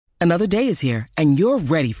Another day is here, and you're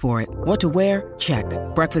ready for it. What to wear? Check.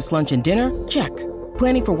 Breakfast, lunch, and dinner? Check.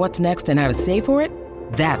 Planning for what's next and how to save for it?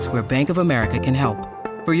 That's where Bank of America can help.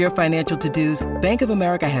 For your financial to-dos, Bank of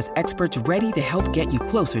America has experts ready to help get you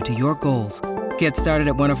closer to your goals. Get started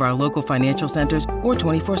at one of our local financial centers or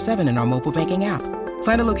 24/7 in our mobile banking app.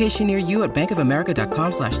 Find a location near you at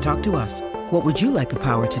bankofamerica.com/talktous. What would you like the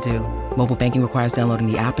power to do? Mobile banking requires downloading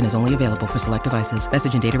the app and is only available for select devices.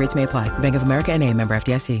 Message and data rates may apply. Bank of America N.A., member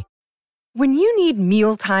FDIC. When you need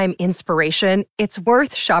mealtime inspiration, it's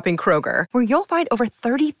worth shopping Kroger, where you'll find over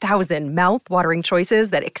 30,000 mouth-watering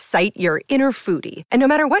choices that excite your inner foodie. And no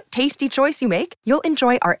matter what tasty choice you make, you'll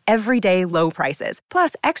enjoy our everyday low prices,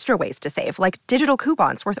 plus extra ways to save, like digital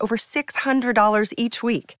coupons worth over $600 each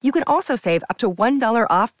week. You can also save up to $1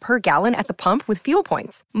 off per gallon at the pump with fuel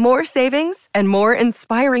points. More savings and more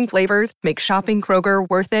inspiring flavors make shopping Kroger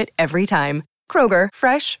worth it every time. Kroger,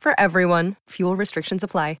 fresh for everyone. Fuel restrictions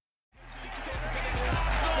apply.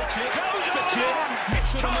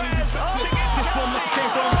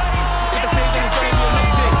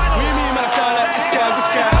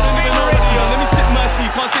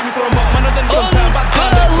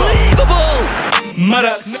 Unbelievable! Well,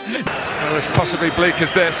 as possibly bleak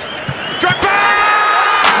as this. Drogba!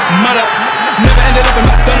 Never ended up in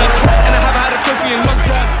McDonald's, and I haven't had a trophy in long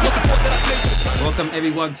time. Welcome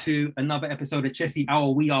everyone to another episode of Chessy Hour.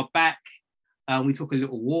 We are back. We took a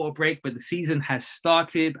little water break, but the season has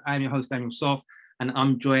started. I'm your host, Daniel Soft, and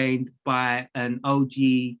I'm joined by an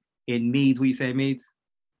OG in Meads. What you say, Meads?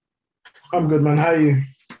 I'm good, man. How are you?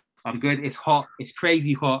 I'm good. It's hot. It's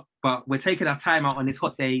crazy hot, but we're taking our time out on this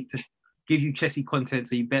hot day to give you Chessy content,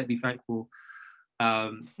 so you better be thankful.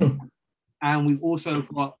 And we've also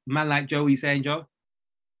got man like Joe. What you saying, Joe?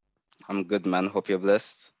 I'm good, man. Hope you're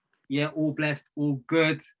blessed. Yeah, all blessed, all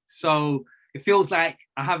good. So it feels like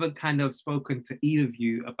I haven't kind of spoken to either of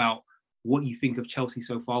you about what you think of Chelsea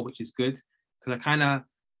so far, which is good. Because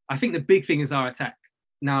I think the big thing is our attack.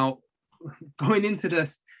 Now, going into the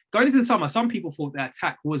summer, some people thought that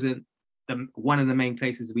attack wasn't one of the main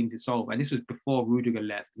places we need to solve. And this was before Rudiger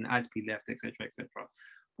left and Aspi left, etc., etc.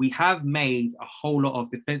 We have made a whole lot of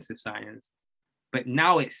defensive signings, but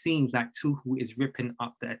now it seems like Tuchel is ripping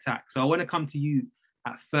up the attack. So I want to come to you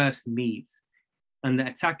at first, Meads, and the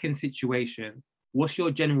attacking situation. What's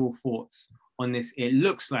your general thoughts on this? It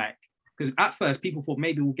looks like, because at first people thought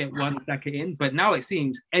maybe we'll get one attacker in, but now it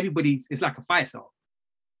seems it's like a fire sale.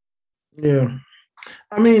 Yeah.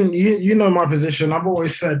 I mean, you know my position. I've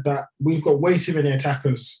always said that we've got way too many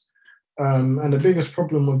attackers. And the biggest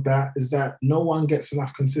problem with that is that no one gets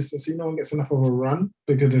enough consistency. No one gets enough of a run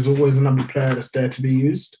because there's always another player that's there to be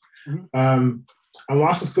used. Mm-hmm. And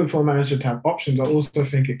whilst it's good for a manager to have options, I also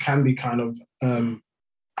think it can be kind of,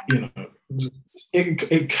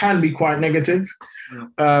 it can be quite negative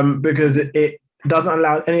because it doesn't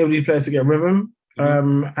allow any of these players to get rhythm.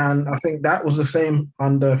 And I think that was the same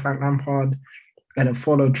under Frank Lampard, and it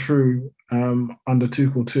followed true under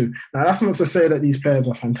Tuchel too. Now, that's not to say that these players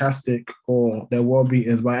are fantastic or they're world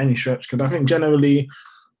beaters by any stretch, because I think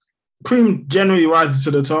cream generally rises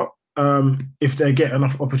to the top if they get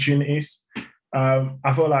enough opportunities.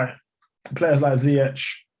 I feel like players like Ziyech,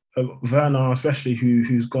 Werner especially,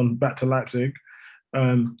 who's gone back to Leipzig,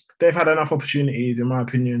 they've had enough opportunities, in my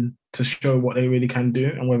opinion, to show what they really can do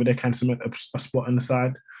and whether they can cement a spot in the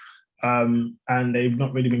side. And they've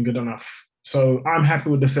not really been good enough. So I'm happy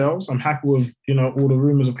with the sales. I'm happy with, all the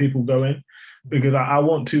rumours of people going, because I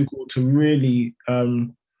want Tuchel to really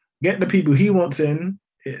get the people he wants in.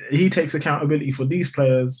 He takes accountability for these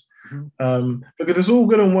players, because it's all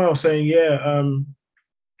good and well saying,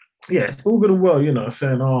 it's all good and well,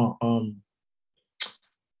 saying,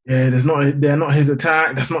 they're not his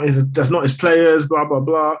attack. That's not his players. Blah blah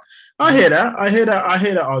blah. I hear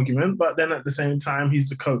that argument. But then at the same time, he's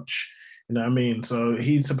the coach. You know what I mean? So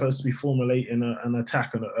he's supposed to be formulating an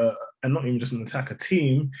attack and not even just an attack, a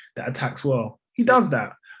team that attacks well. He does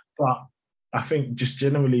that. But I think just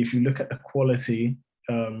generally, if you look at the quality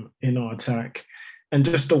in our attack and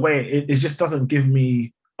just the way it just doesn't give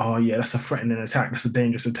me, that's a threatening attack. That's a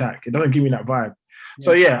dangerous attack. It doesn't give me that vibe.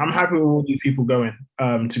 So I'm happy with all these people going.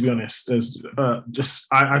 To be honest, there's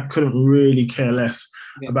I couldn't really care less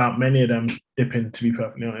about many of them dipping. To be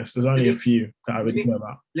perfectly honest, there's only a few that I really care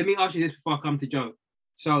about. Let me ask you this before I come to Joe.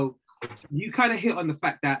 So you kind of hit on the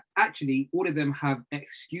fact that actually all of them have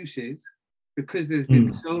excuses because there's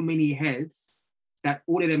been so many heads that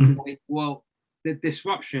all of them can say, well, the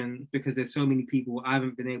disruption because there's so many people. I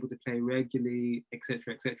haven't been able to play regularly,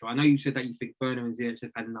 etc., etc. I know you said that you think Werner and Ziyech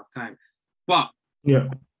have had enough time, but you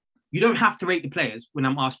don't have to rate the players when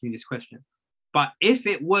I'm asking you this question. But if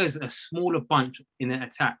it was a smaller bunch in an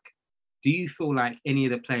attack, do you feel like any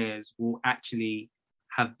of the players will actually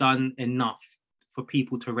have done enough for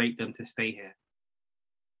people to rate them to stay here?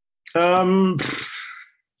 From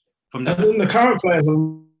the current players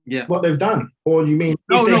and what they've done, or you mean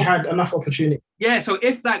if they had enough opportunity? Yeah. So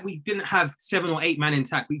if like we didn't have 7 or 8 man in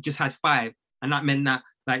attack, we just had 5, and that meant that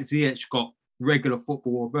like Ziyech got regular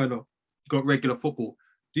football or Werner got regular football.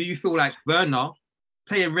 Do you feel like Werner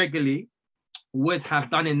playing regularly would have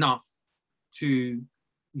done enough to,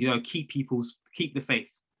 keep the faith?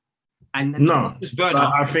 And no, just Werner,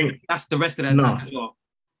 I think that's the rest of the attack as well.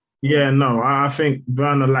 Yeah, no, I think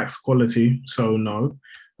Werner lacks quality, so no.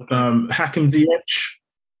 Okay. Hakim Ziyech,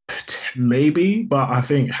 maybe, but I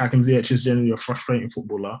think Hakim Ziyech is generally a frustrating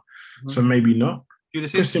footballer, so maybe not.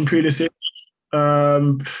 Christian Pulisic,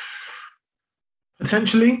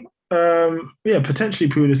 potentially. Potentially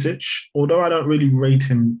Pulisic, although I don't really rate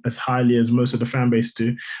him as highly as most of the fan base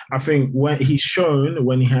do. I think when he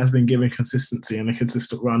has been given consistency and a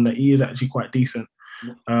consistent run, that he is actually quite decent.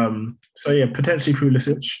 Potentially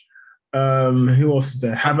Pulisic. Who else is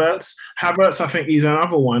there? Havertz. I think he's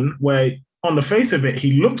another one where on the face of it,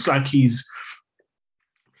 he looks like he's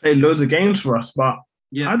played loads of games for us, but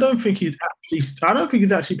I don't think he's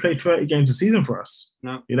actually played 30 games a season for us.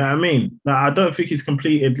 No. You know what I mean? Like, I don't think he's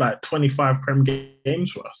completed like 25 Prem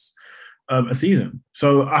games for us a season.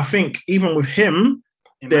 So I think even with him,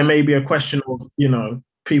 there may be a question of,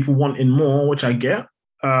 people wanting more, which I get.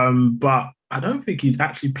 But I don't think he's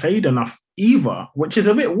actually played enough either, which is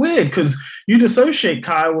a bit weird because you'd associate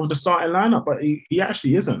Kyle with the starting lineup, but he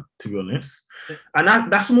actually isn't, to be honest. And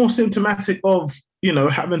that's more symptomatic of,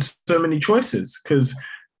 having so many choices, because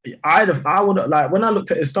I would like, when I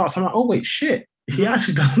looked at his starts, I'm like, oh wait, shit, he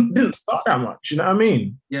actually didn't start that much. You know what I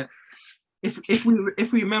mean? Yeah. If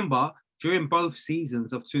we remember, during both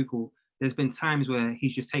seasons of Tuchel, there's been times where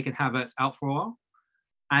he's just taken Havertz out for a while.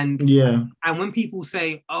 And when people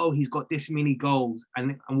say, oh, he's got this many goals,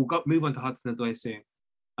 and we'll move on to Hudson-Odoi soon.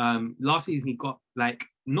 Last season he got like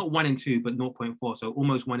not 1 and 2, but 0.4, so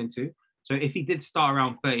almost 1 and 2. So if he did start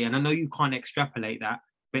around 30, and I know you can't extrapolate that,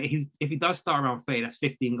 but if he does start around 30, that's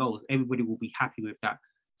 15 goals. Everybody will be happy with that.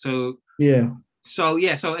 So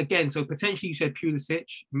potentially you said Pulisic,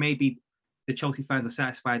 maybe the Chelsea fans are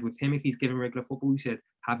satisfied with him if he's given regular football. You said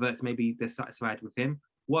Havertz, maybe they're satisfied with him.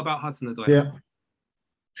 What about Hudson-Odoi? Yeah.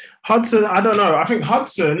 Hudson, I don't know. I think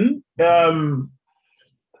Hudson, I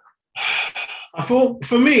thought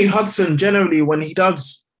for me, Hudson generally, when he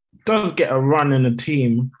does get a run in a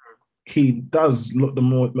team, he does look the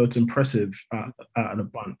most impressive out of the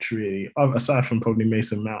bunch, really, aside from probably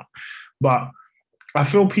Mason Mount. But I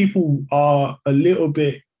feel people are a little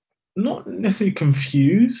bit not necessarily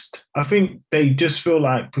confused. I think they just feel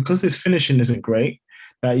like because his finishing isn't great,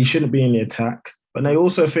 that he shouldn't be in the attack. But they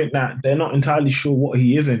also think that they're not entirely sure what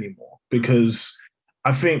he is anymore, because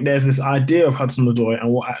I think there's this idea of Hudson-Odoi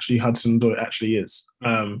and what actually Hudson-Odoi actually is.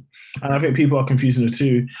 And I think people are confusing the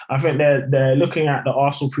two. I think they're looking at the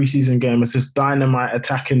Arsenal preseason game as this dynamite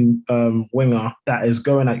attacking winger that is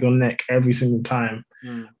going at your neck every single time.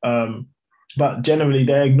 But generally,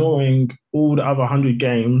 they're ignoring all the other 100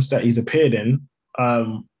 games that he's appeared in,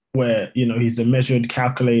 where he's a measured,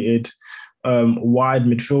 calculated, wide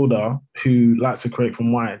midfielder who likes to create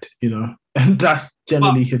from wide. And that's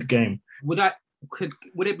generally his game. Would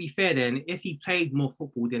it be fair then if he played more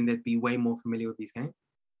football, then they'd be way more familiar with his game?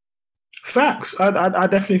 Facts. I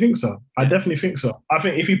definitely think so. I definitely think so. I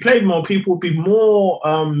think if he played more, people would be more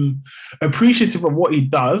appreciative of what he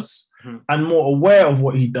does and more aware of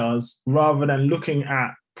what he does, rather than looking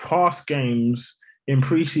at past games in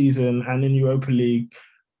preseason and in Europa League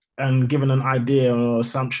and given an idea or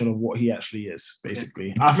assumption of what he actually is,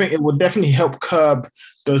 basically. I think it would definitely help curb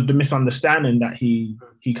the misunderstanding that he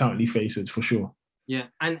currently faces, for sure. Yeah,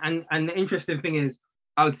 and the interesting thing is,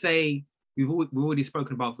 I would say we've already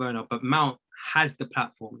spoken about Werner, but Mount has the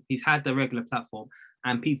platform. He's had the regular platform,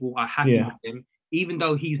 and people are happy with him. Even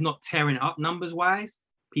though he's not tearing up numbers-wise,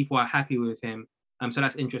 people are happy with him. So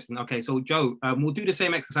that's interesting. Okay, so Joe, we'll do the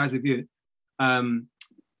same exercise with you.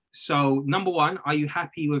 So number one, are you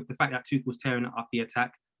happy with the fact that Tuchel's tearing up the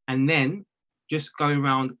attack? And then just go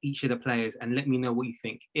around each of the players and let me know what you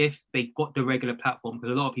think. If they got the regular platform,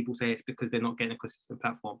 because a lot of people say it's because they're not getting a consistent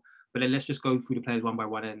platform. But then let's just go through the players one by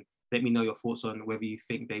one and let me know your thoughts on whether you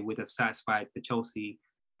think they would have satisfied the Chelsea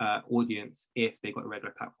audience if they got a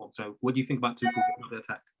regular platform. So what do you think about Tuchel's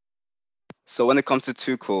attack? So when it comes to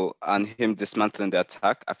Tuchel and him dismantling the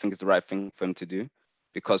attack, I think it's the right thing for him to do,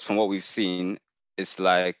 because from what we've seen, it's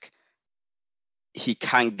like he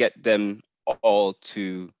can't get them all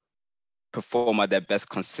to perform at their best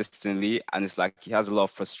consistently, and it's like he has a lot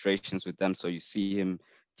of frustrations with them. So you see him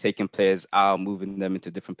taking players out, moving them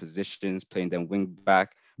into different positions, playing them wing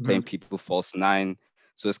back, playing people false nine.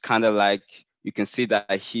 So it's kind of like you can see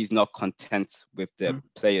that he's not content with the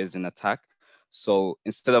players in attack. So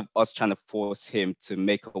instead of us trying to force him to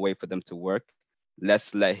make a way for them to work,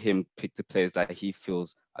 let's let him pick the players that he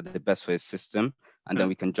feels are the best for his system, and then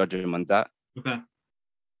we can judge him on that. Okay.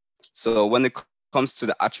 So when it comes to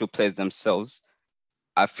the actual players themselves,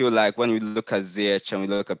 I feel like when we look at Ziyech and we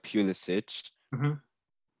look at Pulisic,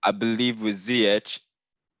 I believe with Ziyech,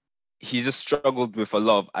 he just struggled with a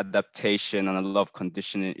lot of adaptation and a lot of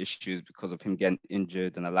conditioning issues because of him getting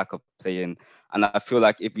injured and a lack of playing. And I feel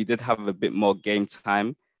like if he did have a bit more game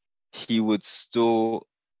time, he would still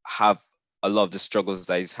have a lot of the struggles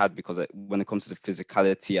that he's had, because when it comes to the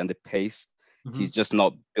physicality and the pace, he's just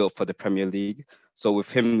not built for the Premier League. So with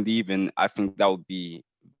him leaving, I think that would be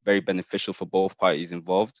very beneficial for both parties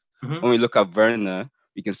involved. When we look at Werner,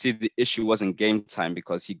 we can see the issue wasn't game time,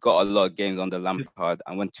 because he got a lot of games under Lampard,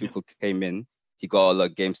 and when Tuchel came in, he got a lot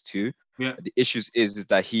of games too. The issue is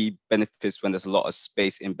that he benefits when there's a lot of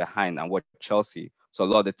space in behind, and we're Chelsea. So a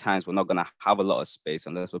lot of the times we're not going to have a lot of space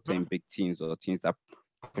unless we're playing big teams or teams that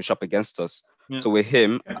push up against us. So with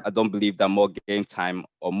him, I don't believe that more game time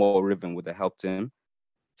or more rhythm would have helped him.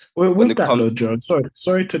 Well, with that though, Joe,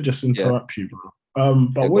 sorry to just interrupt you, bro.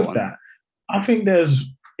 But with that, I think there's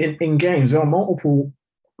in games there are multiple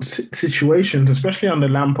situations, especially under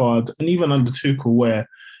Lampard and even under Tuchel, where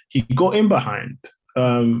he got in behind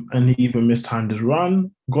and he either mistimed his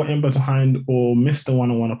run, got in behind, or missed a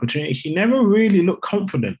one-on-one opportunity. He never really looked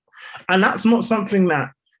confident, and that's not something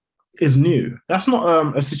that is new. That's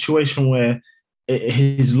not a situation where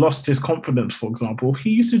he's lost his confidence. For example, he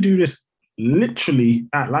used to do this literally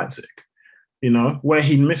at Leipzig, where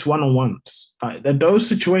he'd miss one-on-ones. Those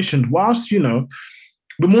situations, whilst, the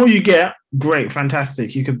more you get, great,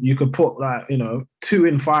 fantastic. You could put 2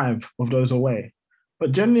 in 5 of those away.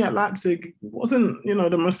 But generally at Leipzig wasn't,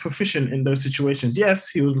 the most proficient in those situations. Yes,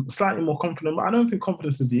 he was slightly more confident, but I don't think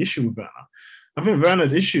confidence is the issue with Werner. I think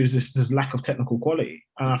Werner's issue is this lack of technical quality.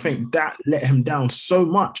 And I think that let him down so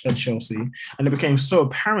much at Chelsea. And it became so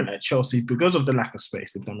apparent at Chelsea because of the lack of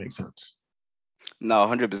space, if that makes sense. No,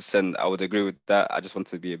 100%. I would agree with that. I just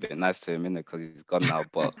wanted to be a bit nice to him, innit, because he's gone now.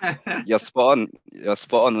 But you're spot on. You're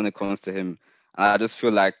spot on when it comes to him. And I just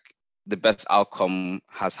feel like the best outcome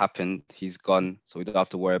has happened. He's gone, so we don't have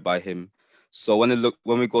to worry about him. So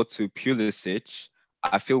when we go to Pulisic,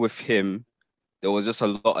 I feel with him, there was just a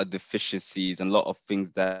lot of deficiencies and a lot of things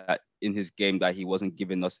that in his game that he wasn't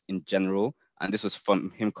giving us in general. And this was from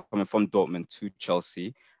him coming from Dortmund to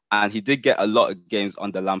Chelsea. And he did get a lot of games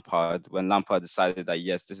under Lampard when Lampard decided that,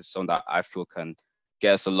 yes, this is someone that I feel can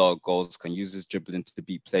get us a lot of goals, can use his dribbling to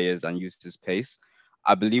beat players and use his pace.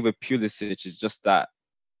 I believe with Pulisic, it's just that,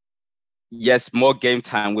 yes, more game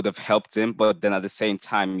time would have helped him, but then at the same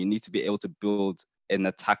time, you need to be able to build an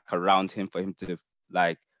attack around him for him to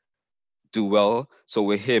do well. So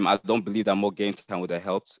with him, I don't believe that more game time would have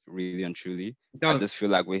helped, really and truly. I just feel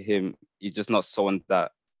like with him, he's just not someone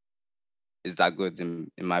that is that good in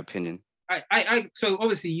my opinion. So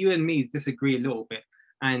obviously you and me disagree a little bit,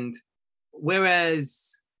 and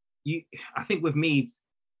whereas I think with me,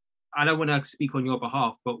 I don't want to speak on your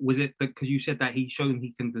behalf, but was it because you said that he's shown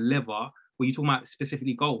he can deliver? Were you talking about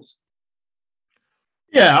specifically goals?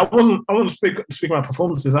 Yeah, I wasn't speaking about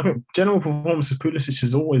performances. I think general performance of Pulisic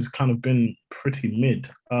has always kind of been pretty mid.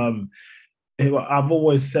 I've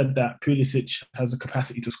always said that Pulisic has a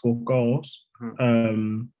capacity to score goals.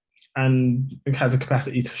 And it has a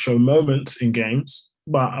capacity to show moments in games,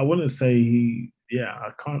 but I wouldn't say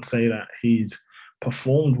I can't say that he's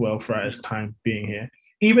performed well throughout his time being here.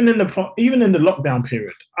 Even in the lockdown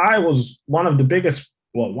period, I was one of the biggest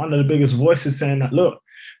voices saying that, look,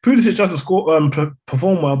 Pulisic doesn't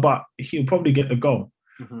perform well, but he'll probably get a goal.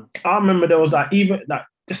 I remember there was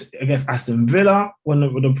just against Aston Villa when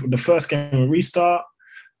the first game of restart.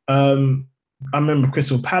 I remember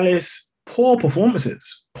Crystal Palace. Poor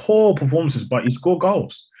performances, but he scored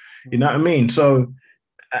goals. You know what I mean? So,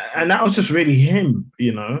 and that was just really him,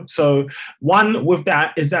 So, one with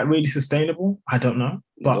that, is that really sustainable? I don't know.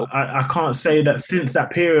 But nope. I can't say that since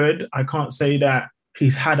that period, I can't say that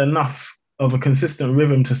he's had enough of a consistent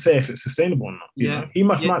rhythm to say if it's sustainable or not. You know? He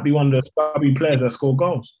might be one of those scrubby players that score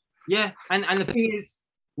goals. Yeah, and the thing is,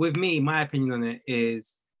 with me, my opinion on it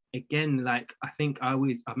is, again, like, I think I've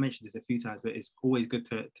mentioned this a few times, but it's always good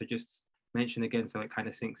to just mention again so it kind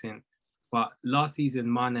of sinks in. But last season,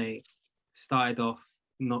 Mane started off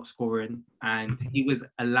not scoring and he was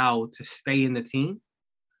allowed to stay in the team.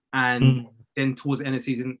 And then towards the end of the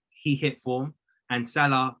season, he hit form, and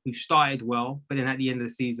Salah, who started well, but then at the end of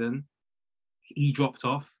the season, he dropped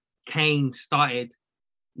off. Kane started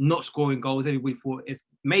not scoring goals. Everybody thought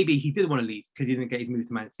maybe he didn't want to leave because he didn't get his move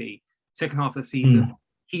to Man City. Second half of the season,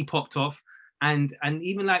 he popped off. And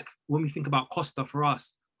even like when we think about Costa for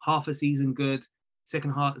us, half a season good,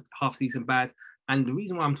 second half season bad. And the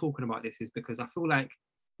reason why I'm talking about this is because I feel like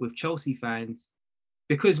with Chelsea fans,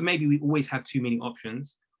 because maybe we always have too many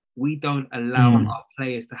options, we don't allow our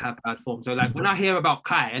players to have bad form. So like when I hear about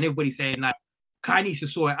Kai and everybody's saying like Kai needs to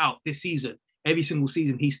sort it out this season, every single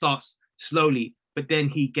season he starts slowly, but then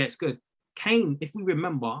he gets good. Kane, if we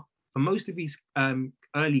remember, for most of his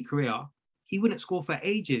early career, he wouldn't score for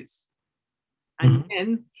ages. And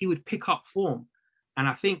then he would pick up form. And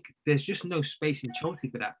I think there's just no space in Chelsea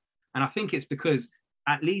for that. And I think it's because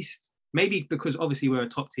at least, maybe because obviously we're a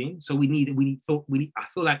top team, so I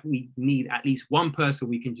feel like we need at least one person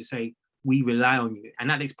we can just say, we rely on you.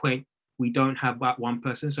 And at this point, we don't have that one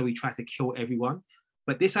person, so we try to kill everyone.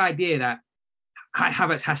 But this idea that Kai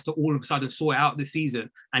Havertz has to all of a sudden sort out the season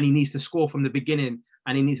and he needs to score from the beginning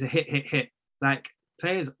and he needs to hit. Like,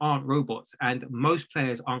 players aren't robots, and most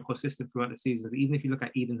players aren't consistent throughout the seasons. Even if you look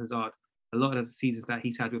at Eden Hazard, a lot of the seasons that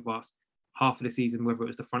he's had with us, half of the season, whether it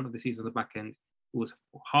was the front of the season or the back end, it was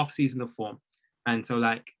half season of form. And so,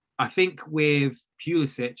 like, I think with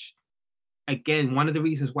Pulisic, again, one of the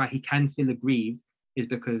reasons why he can feel aggrieved is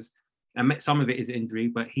because some of it is injury,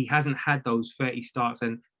 but he hasn't had those 30 starts.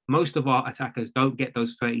 And most of our attackers don't get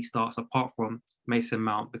those 30 starts apart from Mason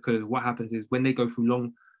Mount, because what happens is when they go through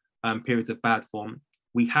long periods of bad form,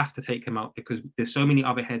 we have to take him out because there's so many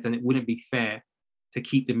other heads and it wouldn't be fair to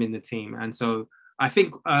keep them in the team. And so I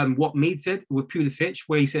think what Mead said with Pulisic,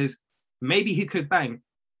 where he says maybe he could bang,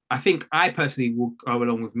 I think I personally will go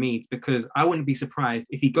along with Mead, because I wouldn't be surprised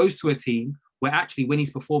if he goes to a team where actually when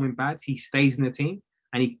he's performing bad, he stays in the team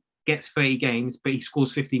and he gets 30 games, but he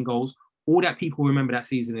scores 15 goals. All that people remember that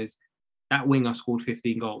season is that winger scored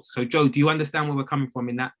 15 goals. So, Joe, do you understand where we're coming from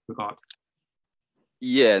in that regard?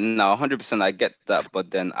 Yeah, no, 100% I get that.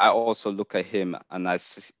 But then I also look at him and I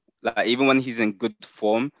see, like, even when he's in good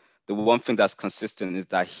form, the one thing that's consistent is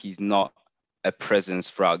that he's not a presence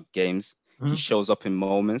throughout games. He shows up in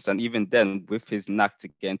moments. And even then, with his knack to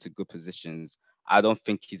get into good positions, I don't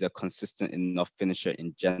think he's a consistent enough finisher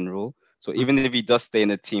in general. So even if he does stay in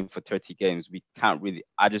the team for 30 games,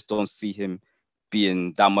 I just don't see him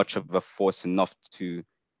being that much of a force enough to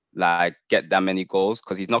like get that many goals,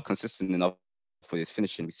 because he's not consistent enough for his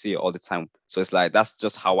finishing. We see it all the time. So it's like, that's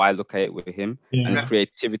just how I look at it with him. Yeah. And his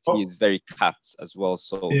creativity is very capped as well.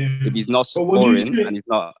 So if he's not scoring and he's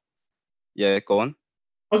not, go on.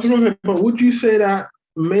 I was going to say, but would you say that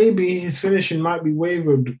maybe his finishing might be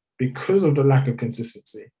wavered because of the lack of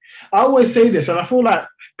consistency? I always say this, and I feel like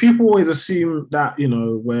people always assume that, you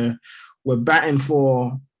know, we're batting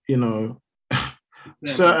for, you know,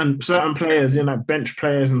 certain players, you know, bench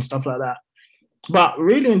players and stuff like that. But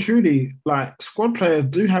really and truly, like, squad players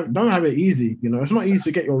don't have it easy. You know, it's not easy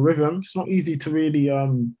to get your rhythm. It's not easy to really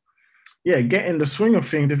get in the swing of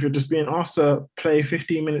things if you're just being asked to play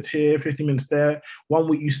 15 minutes here, 15 minutes there. 1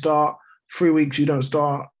 week you start, 3 weeks you don't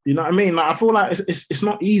start. You know what I mean? Like, I feel like it's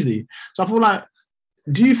not easy. So I feel like,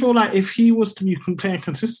 do you feel like if he was to be playing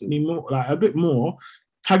consistently more, like a bit more,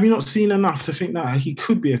 have you not seen enough to think that he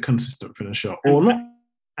could be a consistent finisher, or not?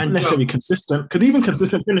 And necessarily consistent, because even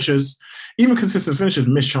consistent finishers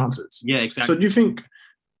miss chances. Yeah, exactly. So do you think?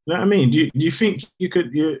 You know what I mean? Do you think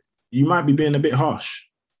you might be being a bit harsh?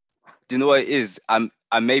 Do you know what it is?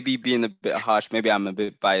 I may be being a bit harsh. Maybe I'm a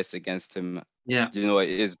bit biased against him. Yeah. Do you know what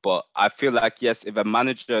it is? But I feel like, yes, if a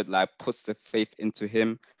manager like puts the faith into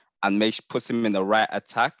him and puts him in the right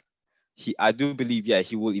attack, I do believe,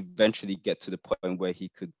 he will eventually get to the point where he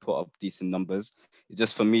could put up decent numbers. It's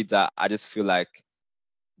just for me that I just feel like,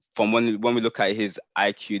 from when we look at his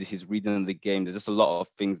IQ, his reading of the game, there's just a lot of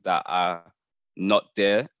things that are not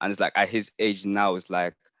there. And it's like, at his age now, it's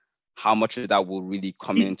like, how much of that will really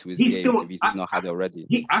come into his game if he's not had it already?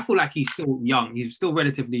 I feel like he's still young. He's still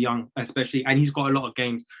relatively young, especially, and he's got a lot of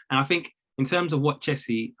games. And I think in terms of what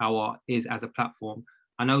Chessy Hour is as a platform,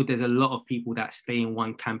 I know there's a lot of people that stay in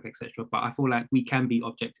one camp, etc. But I feel like we can be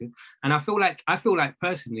objective. And I feel like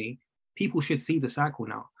personally, people should see the cycle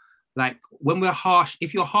now. Like, when we're harsh,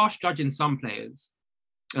 if you're harsh judging some players,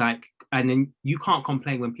 like, and then you can't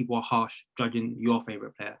complain when people are harsh judging your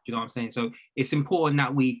favorite player. Do you know what I'm saying? So it's important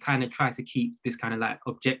that we kind of try to keep this kind of like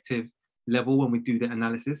objective level when we do the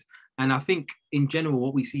analysis. And I think in general,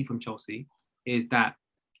 what we see from Chelsea is that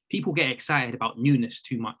people get excited about newness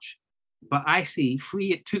too much. But I see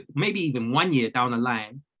maybe even 1 year down the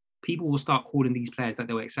line, people will start calling these players that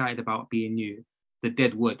they were excited about being new the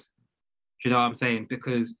dead wood. Do you know what I'm saying?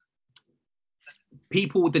 Because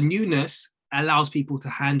people with the newness allows people to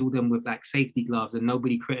handle them with like safety gloves and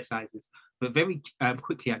nobody criticizes. But very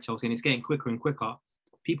quickly at Chelsea, and it's getting quicker and quicker,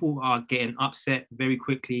 people are getting upset very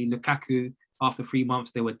quickly. Lukaku, after 3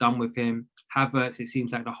 months, they were done with him. Havertz, it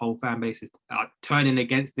seems like the whole fan base is turning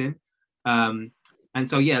against him. And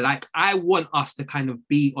so, yeah, like I want us to kind of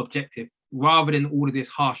be objective rather than all of this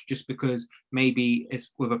harsh just because maybe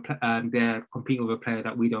it's with they're competing with a player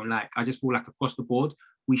that we don't like. I just feel like across the board,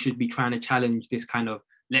 we should be trying to challenge this kind of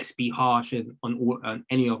let's be harsh on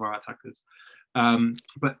any of our attackers.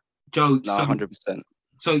 But Joe, no, 100%.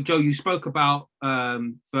 So Joe, you spoke about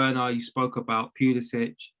Werner, you spoke about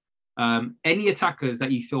Pulisic. Any attackers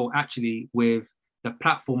that you feel actually with the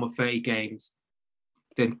platform of 30 games,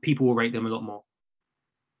 then people will rate them a lot more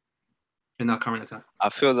in our current attack? I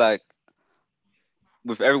feel like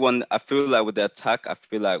with everyone, I feel like with the attack, I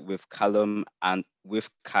feel like with Callum and with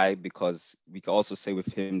Kai, because we can also say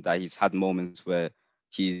with him that he's had moments where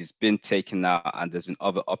he's been taken out and there's been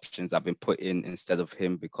other options that have been put in instead of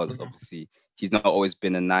him because obviously he's not always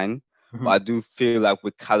been a 9. But I do feel like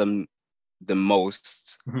with Callum the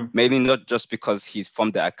most, mainly not just because he's from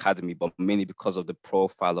the academy, but mainly because of the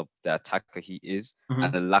profile of the attacker he is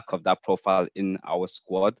and the lack of that profile in our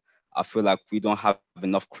squad. I feel like we don't have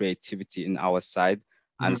enough creativity in our side.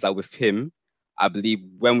 And it's like with him, I believe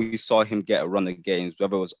when we saw him get a run of games,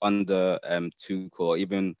 whether it was under Tuchel or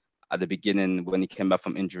even at the beginning when he came back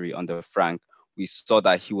from injury under Frank, we saw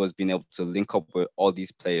that he was being able to link up with all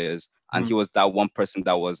these players. And he was that one person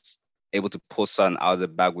that was able to pull something out of the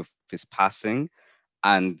bag with his passing.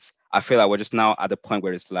 And I feel like we're just now at the point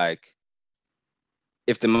where it's like,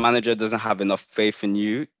 if the manager doesn't have enough faith in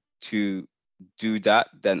you to do that,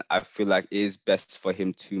 then I feel like it is best for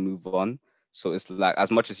him to move on. So it's like,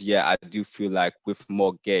 as much as, I do feel like with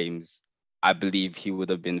more games, I believe he would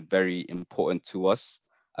have been very important to us.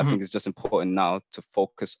 I think it's just important now to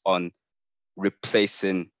focus on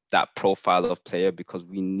replacing that profile of player because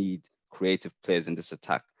we need creative players in this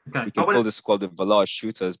attack. Okay. We can fill the squad with a lot of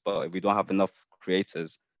shooters, but if we don't have enough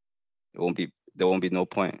creators, there won't be no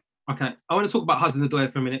point. Okay, I want to talk about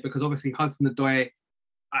Hudson-Odoi for a minute because obviously Hudson-Odoi,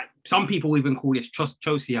 some people even call this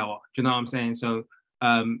Chelsea hour. Do you know what I'm saying? So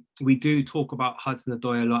we do talk about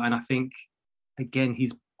Hudson-Odoi a lot, and I think again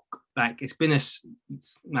he's like it's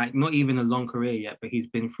like not even a long career yet, but he's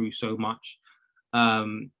been through so much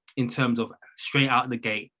in terms of straight out the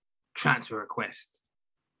gate transfer request.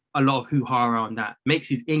 A lot of hoo-ha around that. Makes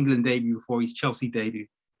his England debut before his Chelsea debut,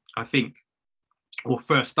 I think, or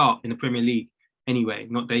first start in the Premier League. Anyway,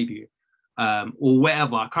 not debut, or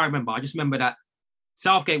whatever. I can't remember. I just remember that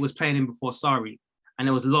Southgate was playing him before Sarri, and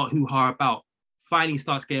there was a lot of hoo-ha about. Finally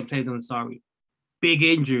starts getting played on Sarri. Big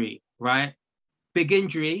injury, right? Big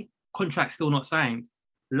injury, contract still not signed.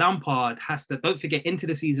 Lampard has to, don't forget, into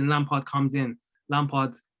the season, Lampard comes in.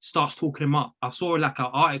 Lampard starts talking him up. I saw like an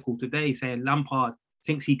article today saying Lampard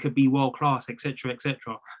thinks he could be world-class, etc.,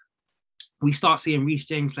 etc. We start seeing Reece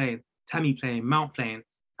James playing, Tammy playing, Mount playing,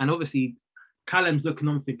 and obviously Callum's looking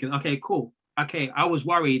on thinking, okay, cool. Okay, I was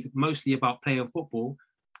worried mostly about playing football,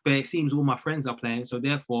 but it seems all my friends are playing, so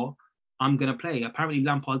therefore I'm going to play. Apparently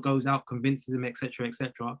Lampard goes out, convinces him, etc.,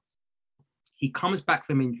 etc. He comes back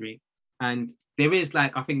from injury, and there is,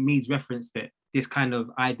 like, I think Meads referenced it, this kind of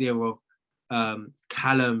idea of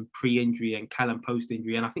Callum pre-injury and Callum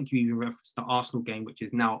post-injury, and I think you even referenced the Arsenal game, which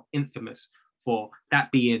is now infamous for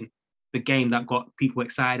that being the game that got people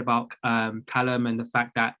excited about Callum and the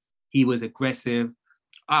fact that he was aggressive.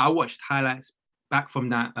 I watched highlights back from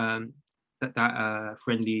that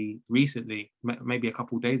friendly recently, maybe a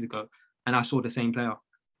couple of days ago, and I saw the same player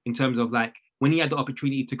in terms of like when he had the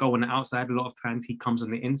opportunity to go on the outside, a lot of times he comes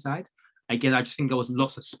on the inside. Again, I just think there was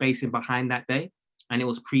lots of spacing behind that day, and it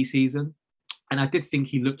was pre-season. And I did think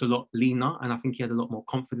he looked a lot leaner, and I think he had a lot more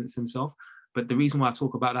confidence in himself. But the reason why I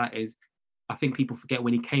talk about that is I think people forget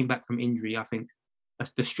when he came back from injury, I think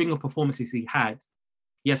the string of performances he had,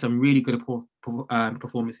 he had some really good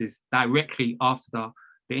performances directly after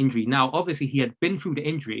the injury. Now, obviously, he had been through the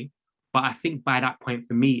injury, but I think by that point,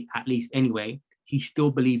 for me, at least anyway, he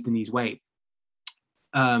still believed in his wave.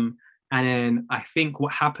 And then I think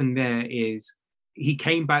what happened there is he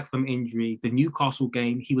came back from injury. The Newcastle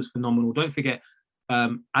game, he was phenomenal. Don't forget,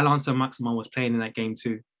 Alain Saint-Maximin was playing in that game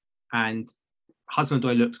too. And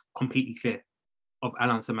Hudson-Odoi looked completely clear of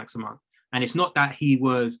Alain Saint-Maximin. And it's not that he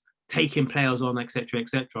was taking players on,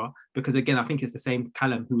 etc., because again, I think it's the same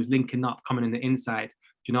Callum who was linking up, coming in the inside.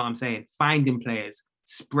 Do you know what I'm saying? Finding players,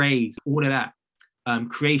 sprays, all of that.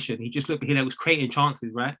 Creation. He just looked, he was creating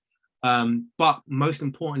chances, right? But most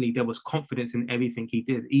importantly, there was confidence in everything he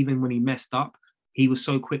did. Even when he messed up, he was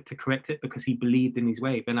so quick to correct it because he believed in his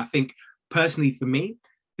wave. And I think personally for me,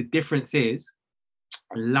 the difference is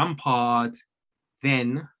Lampard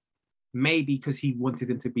then, maybe because he wanted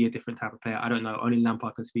him to be a different type of player. I don't know. Only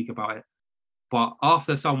Lampard can speak about it. But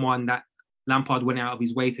after someone that Lampard went out of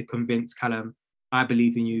his way to convince Callum, I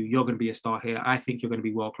believe in you. You're going to be a star here. I think you're going to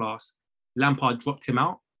be world class. Lampard dropped him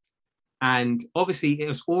out. And obviously, it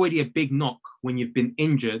was already a big knock when you've been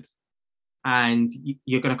injured and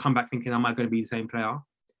you're going to come back thinking, am I going to be the same player?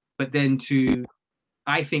 But then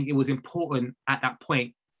I think it was important at that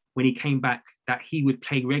point when he came back that he would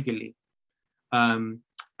play regularly. And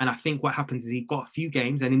I think what happens is he got a few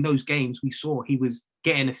games, and in those games we saw he was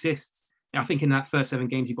getting assists. I think in that first 7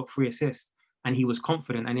 games he got 3 assists, and he was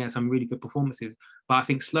confident and he had some really good performances. But I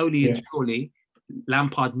think slowly and surely,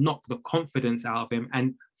 Lampard knocked the confidence out of him.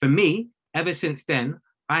 And for me, ever since then,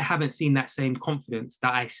 I haven't seen that same confidence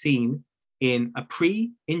that I seen in a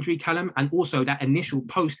pre-injury Callum and also that initial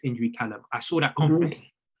post-injury Callum. I saw that confidence,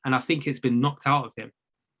 and I think it's been knocked out of him.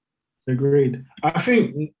 Agreed. I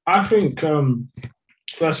think.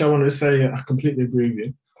 First, I want to say I completely agree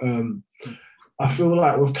with you. I feel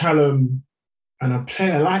like with Callum and a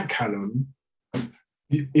player like Callum,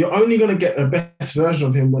 you're only going to get the best version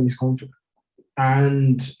of him when he's confident.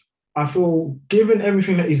 And I feel, given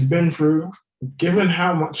everything that he's been through, given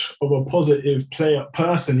how much of a positive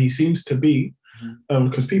person he seems to be,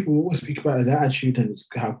 because people always speak about his attitude and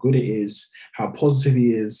how good it is, how positive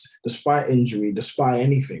he is, despite injury, despite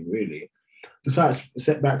anything really, besides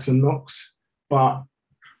setbacks and knocks. But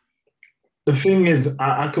the thing is,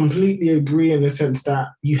 I completely agree in the sense that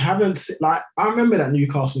you haven't, like, I remember that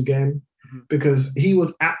Newcastle game because he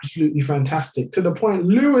was absolutely fantastic to the point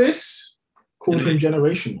Lewis called him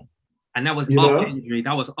generational. And that was after injury.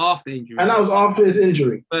 That was after injury. And that was after his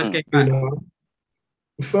injury. First game back.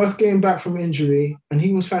 First game back from injury, and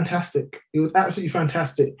he was fantastic. He was absolutely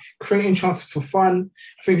fantastic, creating chances for fun.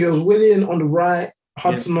 I think it was Willian on the right,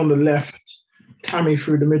 Hudson on the left, Tammy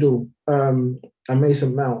through the middle, and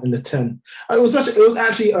Mason Mount in the 10. It was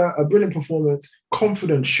actually a brilliant performance,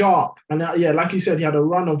 confident, sharp. And like you said, he had a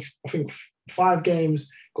run of, I think, 5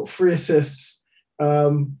 games, got 3 assists.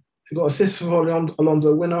 He got assists for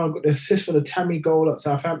Alonso Winner, got the assist for the Tammy goal at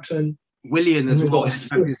Southampton. Willian as well in the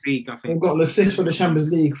Champions League, I think. He got an assist for the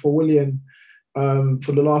Champions League for Willian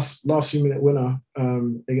for the last few minute winner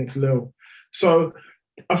against Lille. So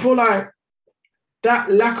I feel like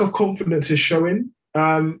that lack of confidence is showing.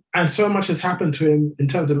 And so much has happened to him in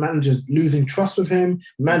terms of managers losing trust with him,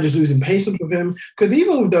 managers losing patience with him. Because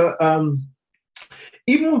even with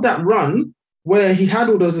that run where he had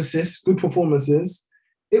all those assists, good performances,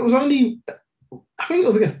 it was only, I think it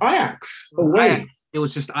was against Ajax away. It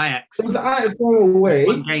was just Ajax. It was Ajax going away.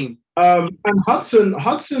 One game. And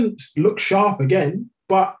Hudson looked sharp again,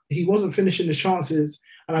 but he wasn't finishing the chances.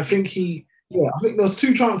 And I think I think there was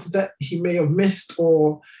 2 chances that he may have missed,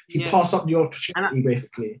 or he passed up the opportunity,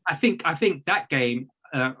 basically. I think that game,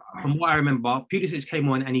 from what I remember, Pulisic came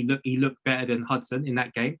on and he looked better than Hudson in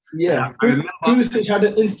that game. Yeah, Pulisic had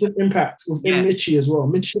an instant impact with Michy as well.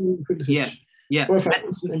 Michy and Pulisic. Yeah. Both had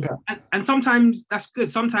instant impact. And sometimes that's good.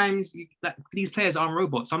 Sometimes these players aren't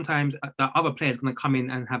robots. Sometimes the other player's going to come in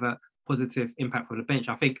and have a positive impact from the bench.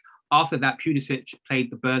 I think after that, Pulisic played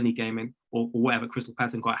the Burnley game or whatever, Crystal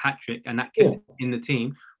Palace, and got a hat-trick, and that kept in the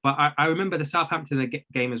team. But I remember the Southampton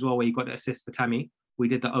game as well, where he got the assist for Tammy. We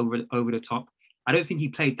did the over the top. I don't think he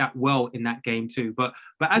played that well in that game too. But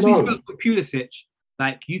as we spoke with Pulisic,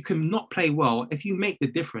 like, you can not play well. If you make the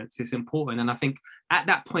difference, it's important. And I think at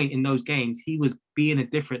that point in those games, he was being a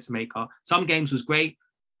difference maker. Some games was great,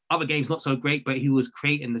 other games not so great, but he was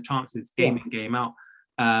creating the chances game in, game out.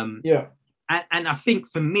 And I think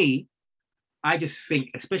for me, I just think,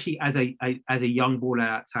 especially as a young baller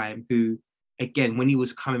at that time, who, again, when he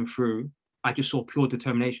was coming through, I just saw pure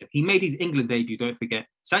determination. He made his England debut, don't forget.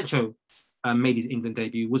 Sancho made his England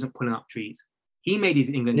debut, wasn't pulling up trees. He made his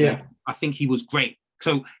England debut. I think he was great.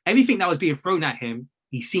 So everything that was being thrown at him,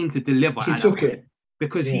 he seemed to deliver. He took it.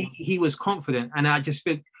 Because he was confident. And I just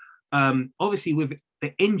think, obviously, with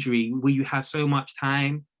the injury, where you have so much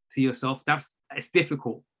time to yourself, it's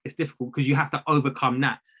difficult. It's difficult because you have to overcome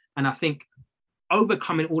that. And I think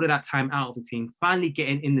overcoming all of that time out of the team, finally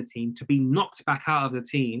getting in the team, to be knocked back out of the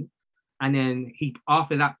team, and then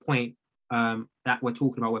after that point that we're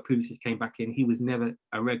talking about, where Pulisic came back in, he was never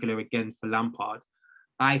a regular again for Lampard.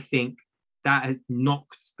 I think that has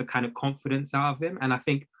knocked the kind of confidence out of him. And I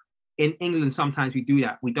think in England, sometimes we do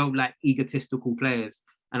that. We don't like egotistical players.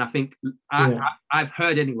 And I think I've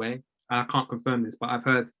heard anyway, I can't confirm this, but I've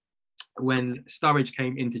heard when Sturridge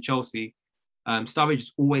came into Chelsea, Sturridge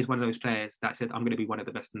is always one of those players that said, I'm going to be one of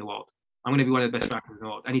the best in the world. I'm going to be one of the best strikers in the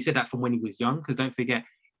world. And he said that from when he was young, because don't forget,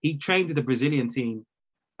 he trained with the Brazilian team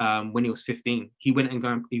when he was 15. He went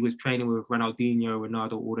and he was training with Ronaldinho,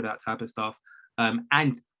 Ronaldo, all of that type of stuff.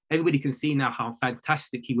 And everybody can see now how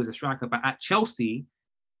fantastic he was a striker. But at Chelsea,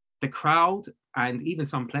 the crowd and even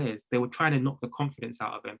some players, they were trying to knock the confidence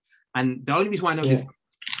out of him. And the only reason why I know this,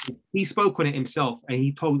 he spoke on it himself, and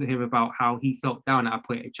he told him about how he felt down at a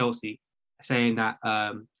point at Chelsea, saying that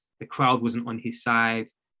the crowd wasn't on his side.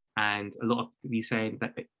 And a lot of he's saying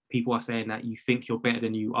that people are saying that you think you're better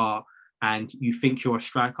than you are, and you think you're a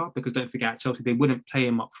striker, because don't forget, at Chelsea, they wouldn't play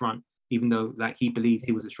him up front, even though like he believed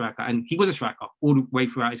he was a striker, and he was a striker all the way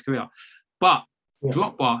throughout his career. But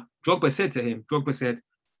Drogba said to him,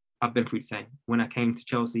 I've been through the same. When I came to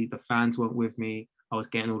Chelsea, the fans weren't with me. I was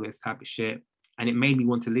getting all this type of shit, and it made me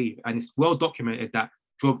want to leave. And it's well documented that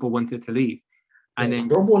Drogba wanted to leave. And then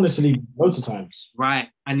Drogba wanted to leave loads of times. Right.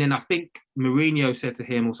 And then I think Mourinho said to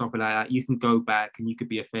him or something like that, you can go back and you could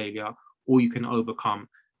be a failure, or you can overcome.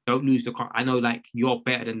 Don't lose I know like you're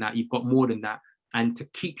better than that. You've got more than that. And to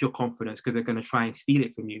keep your confidence, because they're going to try and steal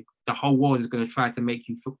it from you. The whole world is going to try to make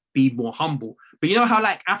you be more humble. But you know how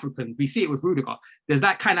like African, we see it with Rudiger. There's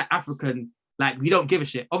that kind of African, like we don't give a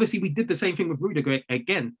shit. Obviously, we did the same thing with Rudiger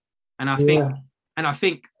again. And I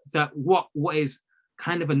think that what is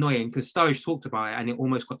kind of annoying, because Sturridge talked about it and it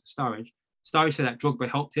almost got to Sturridge. Sturridge said that Drogba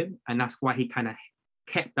helped him, and that's why he kind of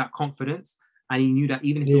kept that confidence. And he knew that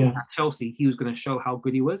even if he was at Chelsea, he was going to show how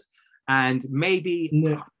good he was. And maybe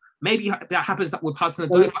that happens with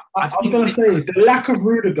Hudson-Odoi. I was going to say the lack of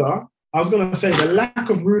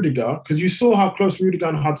Rudiger. Because you saw how close Rudiger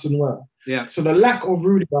and Hudson were. Yeah. So the lack of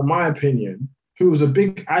Rudiger, in my opinion, who was a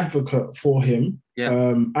big advocate for him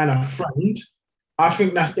and a friend, I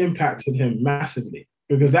think that's impacted him massively.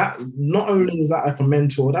 Because that not only is that like a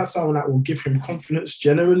mentor, that's someone that will give him confidence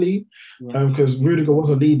generally. Because Rudiger was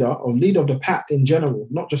a leader of the pack in general,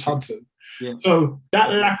 not just Hudson. Yeah. So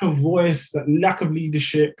that lack of voice, that lack of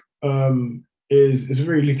leadership is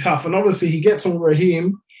really tough. And obviously he gets on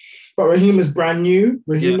Raheem, but Raheem is brand new.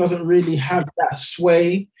 Raheem doesn't really have that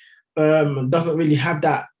sway, doesn't really have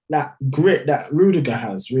that grit that Rudiger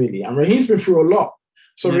has, really. And Raheem's been through a lot.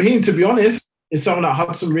 So Raheem, to be honest, is someone that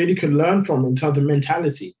Hudson really could learn from in terms of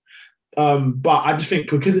mentality. But I just think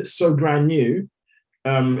because it's so brand new,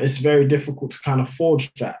 it's very difficult to kind of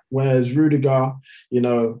forge that. Whereas Rudiger,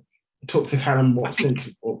 talk to Callum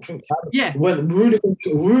when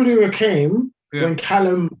Rudiger came when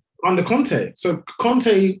Callum under Conte. So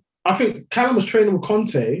Conte, I think Callum was training with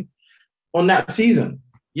Conte on that season.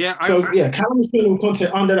 Callum was training with Conte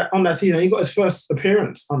on that season. He got his first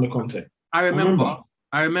appearance under Conte. I remember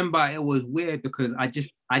it was weird because I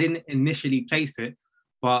didn't initially place it,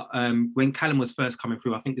 but when Callum was first coming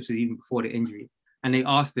through, I think this was even before the injury, and they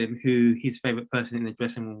asked him who his favourite person in the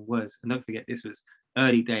dressing room was. And don't forget, this was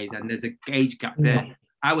early days, and there's a age gap there.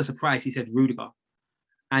 I was surprised he said Rudiger.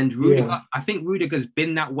 And Rudiger, I think Rudiger's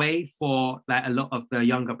been that way for like a lot of the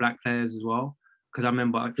younger black players as well, because I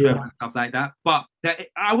remember Trevor and stuff like that. But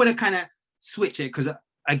I would have kind of switched it, because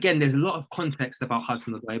again, there's a lot of context about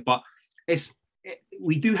Hudson-Odoi, but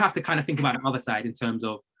we do have to kind of think about the other side in terms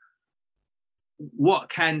of what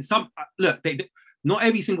can not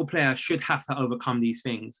every single player should have to overcome these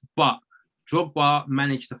things, but Drogba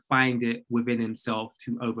managed to find it within himself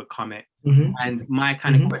to overcome it. And my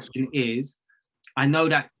kind of question is, I know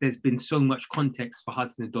that there's been so much context for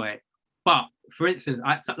Hudson-Odoi, but for instance,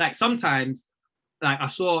 sometimes I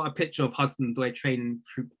saw a picture of Hudson-Odoi training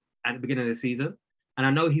at the beginning of the season, and I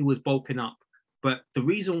know he was bulking up. But the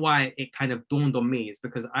reason why it kind of dawned on me is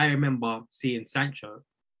because I remember seeing Sancho,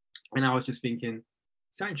 and I was just thinking,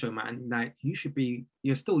 Sancho, man, like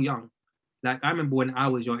you're still young. Like I remember when I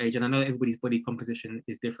was your age, and I know everybody's body composition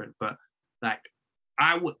is different, but like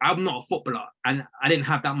I'm not a footballer, and I didn't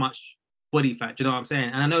have that much body fat. Do you know what I'm saying?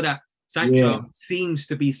 And I know that Sancho seems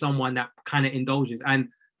to be someone that kind of indulges. And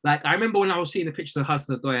like I remember when I was seeing the pictures of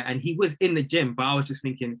Hudson-Odoi, and he was in the gym, but I was just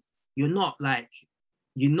thinking, you're not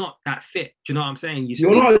that fit. Do you know what I'm saying?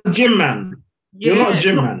 You're not a gym man. You're not a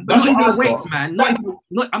gym man. That's what I weights, man.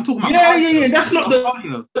 I'm talking about. That's not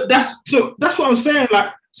the. That's what I'm saying.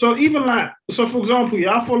 Like, so even like, so for example,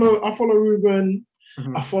 I follow Ruben.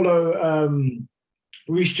 I follow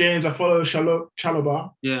Reece James. I follow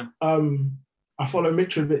Chalobah. Yeah. I follow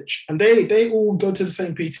Mitrovic, and they all go to the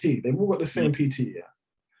same PT. They've all got the same PT. Yeah.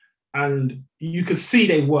 And you could see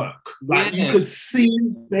they work. You could see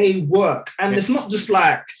they work. And it's not just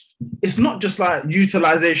like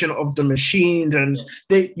utilization of the machines, and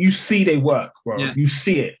you see they work, bro. Yeah. You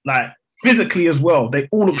see it. Like physically as well. They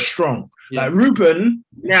all look strong. Yeah. Like Ruben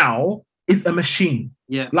now is a machine.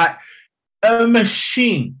 Yeah. Like a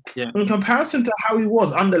machine. Yeah. In comparison to how he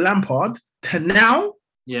was under Lampard to now,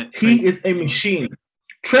 he is a machine.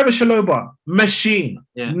 Trevor Chalobah, machine.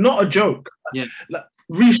 Not a joke. Like,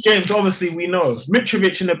 Reece James, obviously, we know.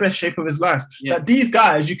 Mitrovic in the best shape of his life. Like, these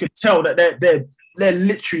guys, you could tell that they're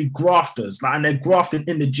literally grafters, like, and they're grafted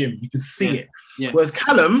in the gym. You can see it. Whereas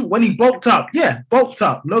Callum, when he bulked up,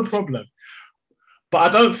 no problem. But I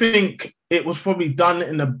don't think it was probably done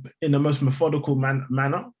in the most methodical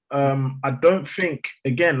manner. I don't think,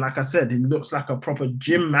 again, like I said, he looks like a proper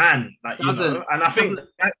gym man. Like, you know, and I think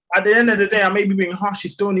at the end of the day, I may be being harsh.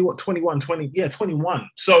 He's still only, 21?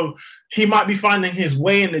 So he might be finding his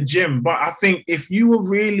way in the gym. But I think if you were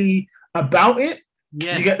really about it,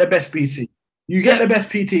 you get the best PT. You get the best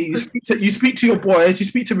PT. You speak to your boys. You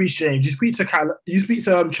speak to Reece James. You speak to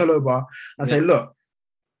Chalobah and say, look,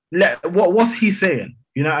 what's he saying?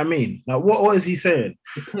 You know what I mean? Like, what is he saying?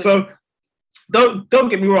 So don't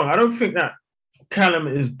get me wrong. I don't think that Callum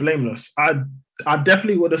is blameless. I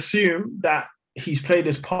definitely would assume that he's played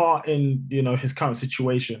his part in, you know, his current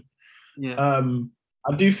situation. I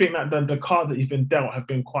do think that the cards that he's been dealt have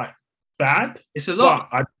been quite bad. It's a lot.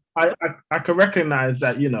 But I can recognize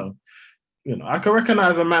that, you know, I can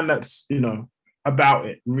recognize a man that's, you know, about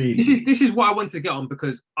it, really. This is what I wanted to get on,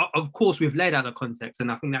 because of course we've laid out the context,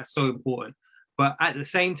 and I think that's so important. But at the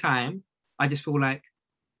same time, I just feel like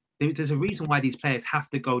there's a reason why these players have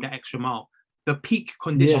to go the extra mile, the peak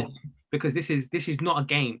condition, because this is not a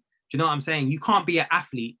game. Do you know what I'm saying? You can't be an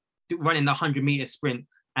athlete running the 100-meter sprint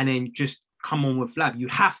and then just come on with flab. You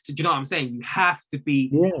have to. Do you know what I'm saying? You have to be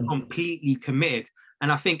completely committed.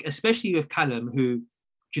 And I think, especially with Callum, who, do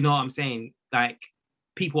you know what I'm saying? Like,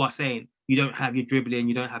 people are saying, you don't have your dribbling,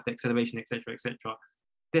 you don't have the acceleration, etc., etc.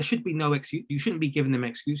 There should be no excuse. You shouldn't be giving them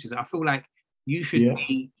excuses. I feel like you should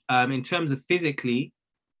be, in terms of physically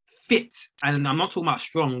fit, and I'm not talking about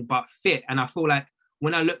strong, but fit. And I feel like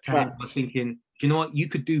when I looked at him, I was thinking, do you know what? You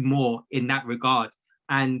could do more in that regard.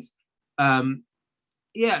 And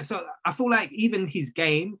so I feel like even his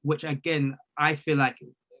game, which again, I feel like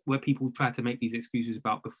where people try to make these excuses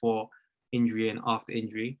about before injury and after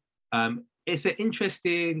injury, it's an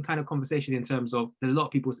interesting kind of conversation in terms of there's a lot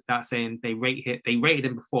of people that are saying they rated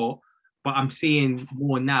him before, but I'm seeing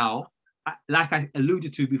more now. Like I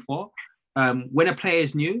alluded to before, when a player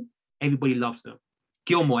is new, everybody loves them.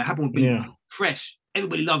 Gilmore, it happened with Billy. Fresh,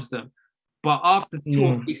 everybody loves them. But after 2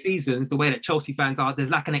 or 3 seasons, the way that Chelsea fans are, there's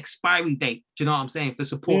like an expiry date. Do you know what I'm saying? For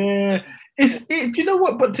support. Yeah. Do you know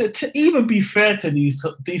what? But to even be fair to these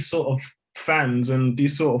sort of fans and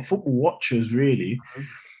these sort of football watchers, really,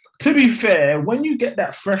 to be fair, when you get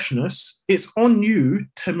that freshness, it's on you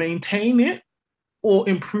to maintain it or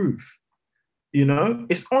improve. You know,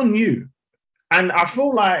 it's on you. And I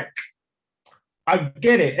feel like I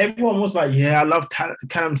get it. Everyone was like, yeah, I love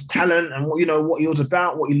Callum's talent and what he was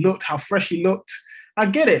about, what he looked, how fresh he looked. I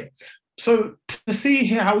get it. So to see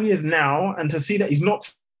how he is now and to see that he's not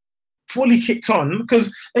fully kicked on,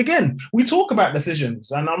 because again, we talk about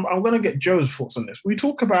decisions, and I'm going to get Joe's thoughts on this. We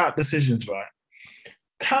talk about decisions, right?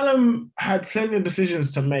 Callum had plenty of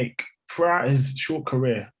decisions to make throughout his short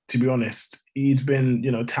career, to be honest. He's been,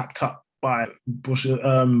 tapped up by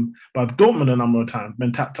Dortmund a number of times,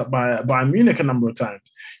 been tapped up by Munich a number of times.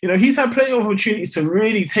 He's had plenty of opportunities to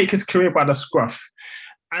really take his career by the scruff.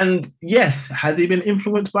 And yes, has he been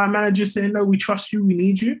influenced by managers saying, no, we trust you, we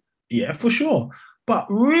need you? Yeah, for sure. But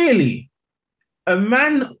really, a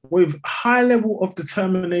man with high level of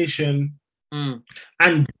determination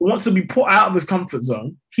and wants to be put out of his comfort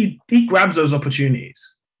zone, he grabs those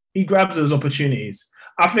opportunities.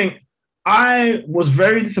 I think I was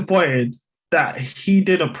very disappointed that he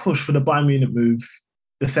didn't push for the Bayern Munich move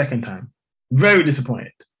the second time. Very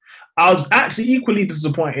disappointed. I was actually equally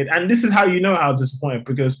disappointed, and this is how you know how disappointed,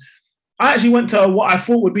 because I actually went to what I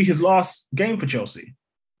thought would be his last game for Chelsea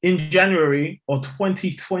in January of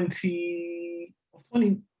 2020. I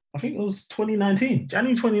think it was 2019,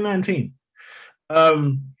 January 2019.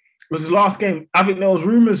 It was his last game. I think there was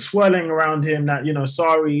rumors swirling around him that,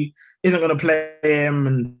 Sarri isn't going to play him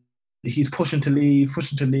and he's pushing to leave.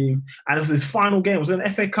 And it was his final game. It was an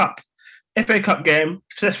FA Cup game.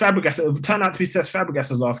 Cesc Fabregas, it turned out to be Cesc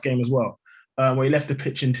Fabregas' last game as well, where he left the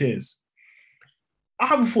pitch in tears.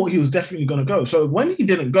 I thought he was definitely going to go. So when he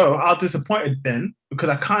didn't go, I was disappointed then, because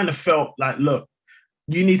I kind of felt like, look,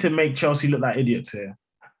 you need to make Chelsea look like idiots here.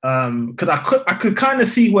 Because I could kind of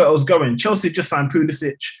see where it was going. Chelsea just signed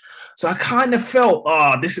Pulisic. So I kind of felt,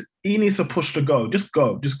 he needs to push to go. Just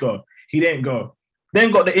go. He didn't go. Then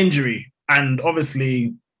got the injury. And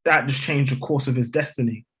obviously that just changed the course of his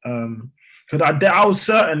destiny. Because I was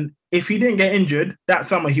certain if he didn't get injured, that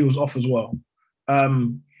summer he was off as well.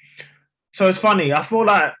 So it's funny. I feel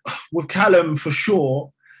like with Callum, for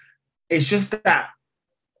sure, it's just that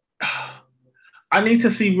I need to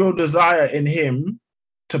see real desire in him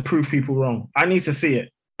to prove people wrong. I need to see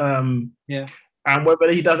it. Yeah. And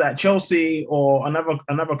whether he does it at Chelsea or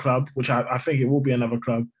another club, which I think it will be another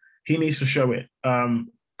club, he needs to show it.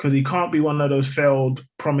 Because he can't be one of those failed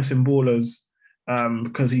promising ballers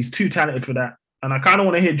because he's too talented for that. And I kind of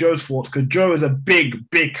want to hear Joe's thoughts because Joe is a big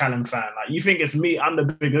Callum fan. Like, you think it's me, I'm the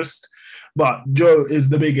biggest, but Joe is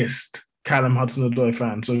the biggest Callum Hudson-Odoi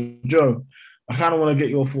fan. So, Joe, I kind of want to get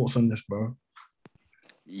your thoughts on this, bro.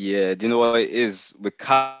 Yeah, do you know what it is? With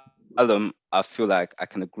Callum, I feel like I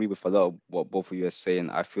can agree with a lot of what both of you are saying.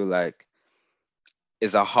 I feel like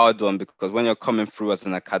it's a hard one because when you're coming through as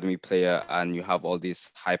an academy player and you have all this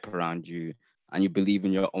hype around you and you believe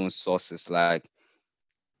in your own sources, like,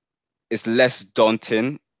 it's less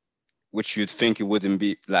daunting, which you'd think it wouldn't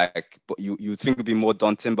be, like, but you'd think it'd be more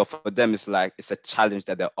daunting, but for them it's like it's a challenge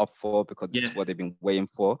that they're up for because this is what they've been waiting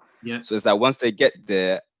for. Yeah. So it's like once they get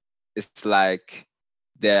there, it's like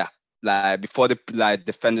they're like before the like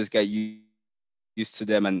defenders get used to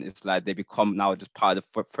them, and it's like they become now just part of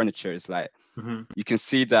the furniture. It's like you can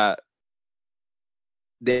see that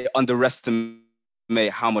they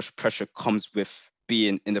underestimate how much pressure comes with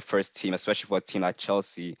being in the first team, especially for a team like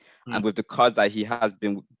Chelsea. And with the cards that he has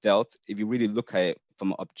been dealt, if you really look at it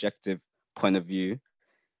from an objective point of view,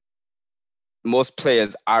 most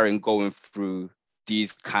players aren't going through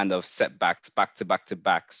these kind of setbacks back to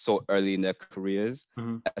back so early in their careers,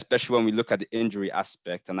 especially when we look at the injury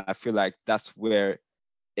aspect. And I feel like that's where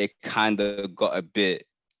it kind of got a bit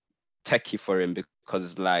techie for him because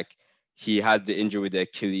it's like he had the injury with the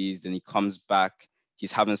Achilles, then he comes back,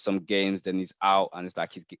 he's having some games, then he's out, and it's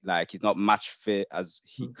like he's not match fit as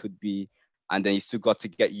he could be, and then he still got to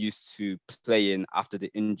get used to playing after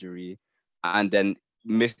the injury, and then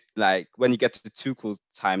like when you get to the Tuchel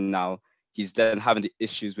time now, he's then having the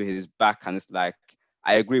issues with his back, and it's like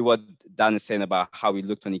I agree what Dan is saying about how he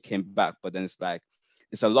looked when he came back, but then it's like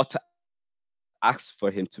it's a lot to ask for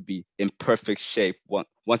him to be in perfect shape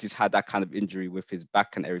once he's had that kind of injury with his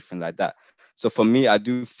back and everything like that. So for me, I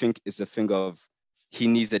do think it's a thing of he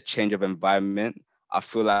needs a change of environment. I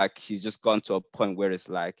feel like he's just gone to a point where it's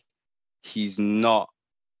like he's not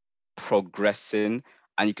progressing,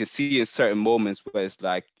 and you can see in certain moments where it's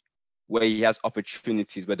like where he has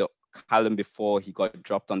opportunities where the Callum before he got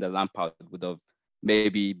dropped on the Lampard would have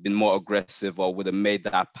maybe been more aggressive or would have made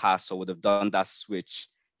that pass or would have done that switch.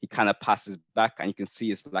 He kind of passes back, and you can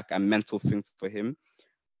see it's like a mental thing for him.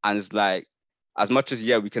 And it's like, as much as,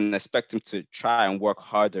 we can expect him to try and work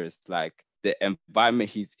harder, it's like the environment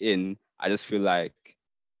he's in, I just feel like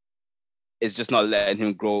it's just not letting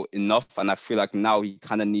him grow enough. And I feel like now he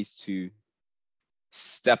kind of needs to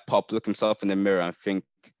step up, look himself in the mirror and think,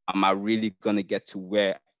 am I really going to get to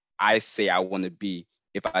where I say I want to be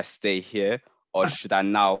if I stay here? Or should I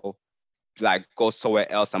now like go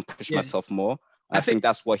somewhere else and push myself more? I think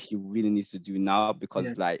that's what he really needs to do now,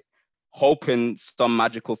 because like hoping some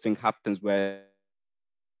magical thing happens where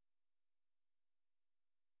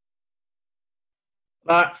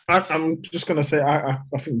I'm just gonna say I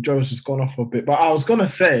think Joe's just gone off a bit, but I was gonna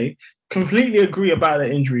say completely agree about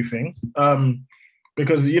the injury thing,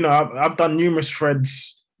 because I've done numerous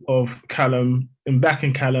threads of Callum and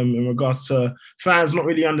backing Callum in regards to fans not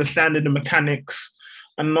really understanding the mechanics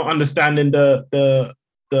and not understanding the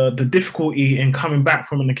difficulty in coming back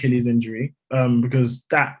from an Achilles injury, because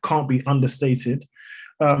that can't be understated.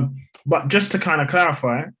 But just to kind of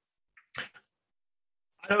clarify,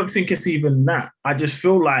 I don't think it's even that. I just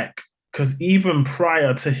feel like, because even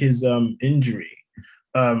prior to his injury,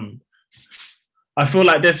 I feel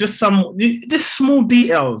like there's just small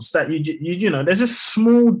details that there's just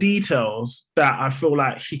small details that I feel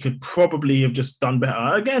like he could probably have just done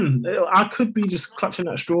better. Again, I could be just clutching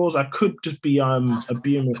at straws. I could just be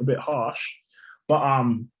being a bit harsh, but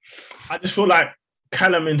I just feel like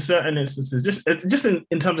Callum in certain instances, just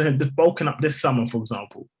in terms of him just bulking up this summer, for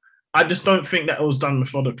example, I just don't think that it was done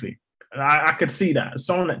methodically. I could see that. As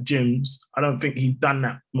someone at gyms, I don't think he'd done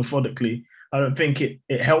that methodically. I don't think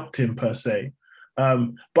it helped him per se.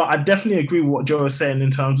 But I definitely agree with what Joe was saying in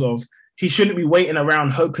terms of he shouldn't be waiting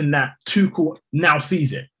around hoping that Tuchel now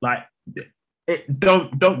sees it. Like,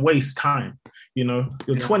 don't waste time. You're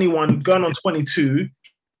 21, going on 22.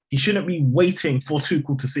 He shouldn't be waiting for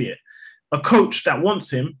Tuchel to see it. A coach that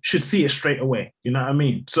wants him should see it straight away. You know what I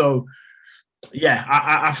mean? So,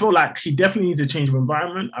 I feel like he definitely needs a change of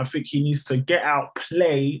environment. I think he needs to get out,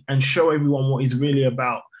 play, and show everyone what he's really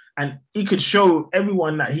about. And he could show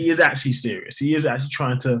everyone that he is actually serious. He is actually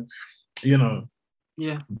trying to,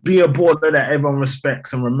 be a baller that everyone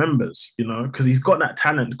respects and remembers, you know, because he's got that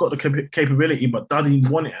talent, got the capability, but does he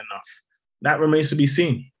want it enough? That remains to be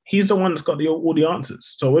seen. He's the one that's got all the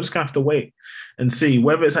answers. So we're just going to have to wait and see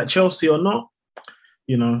whether it's at Chelsea or not.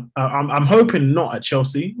 You know, I'm hoping not at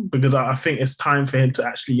Chelsea, because I think it's time for him to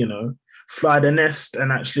actually, you know, fly the nest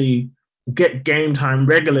and actually get game time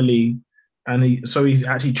regularly. And so he's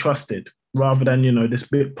actually trusted, rather than, you know, this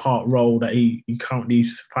bit part role that he currently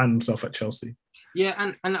finds himself at Chelsea.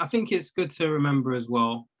 Yeah, and I think it's good to remember as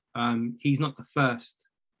well, he's not the first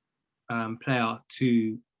player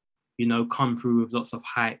to, you know, come through with lots of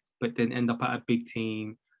hype, but then end up at a big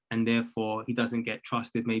team, and therefore he doesn't get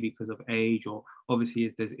trusted, maybe because of age, or obviously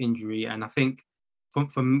if there's injury. And I think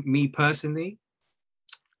for me personally,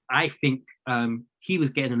 I think he was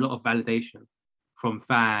getting a lot of validation from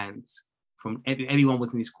fans, from everyone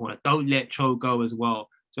was in his corner. Don't let Cho go as well.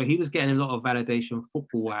 So he was getting a lot of validation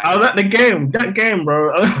football-wise. I was at that game,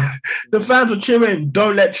 bro. The fans were cheering,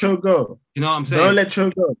 don't let Cho go. You know what I'm saying? Don't let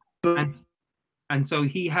Cho go. And so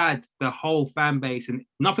he had the whole fan base and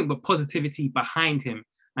nothing but positivity behind him.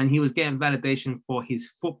 And he was getting validation for his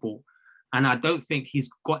football. And I don't think he's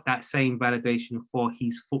got that same validation for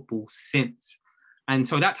his football since. And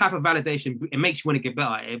so that type of validation, it makes you want to get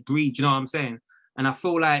better. It breeds, you know what I'm saying? And I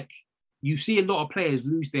feel like you see a lot of players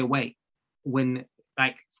lose their way when,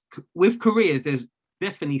 like, with careers, there's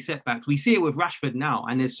definitely setbacks. We see it with Rashford now,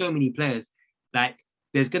 and there's so many players. Like,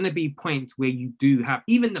 there's going to be points where you do have,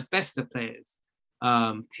 even the best of players.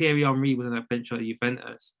 Thierry Henry was on that bench at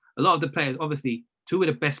Juventus. A lot of the players, obviously, two of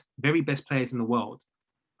the best, very best players in the world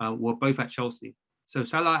were both at Chelsea. So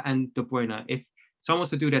Salah and De Bruyne, if someone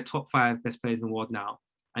was to do their top 5 best players in the world now,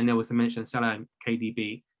 and there was to mention Salah and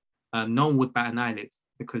KDB, no one would bat an eyelid,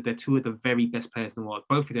 because they're two of the very best players in the world.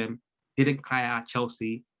 Both of them didn't cut at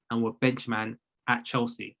Chelsea and were benchman at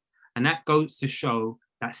Chelsea. And that goes to show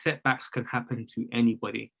that setbacks can happen to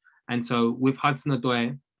anybody. And so with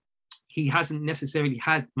Hudson-Odoi, he hasn't necessarily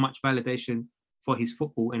had much validation for his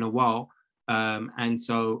football in a while. And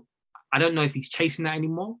so I don't know if he's chasing that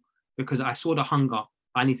anymore, because I saw the hunger.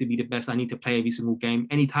 I need to be the best. I need to play every single game.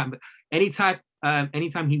 Anytime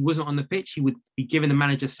he wasn't on the pitch, he would be giving the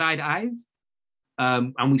manager side eyes.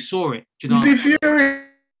 And we saw it. Do you know? He'd be furious.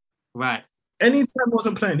 Right. Anytime he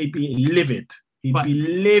wasn't playing, he'd be livid. He'd be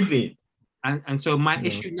livid. And so my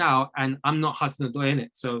issue now, and I'm not Hudson-Odoi in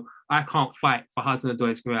it, so I can't fight for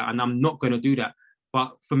Hudson-Odoi's career, and I'm not going to do that.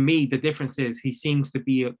 But for me, the difference is he seems to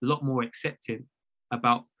be a lot more accepting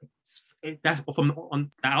about, that's from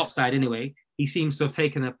on the outside anyway. He seems to have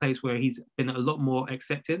taken a place where he's been a lot more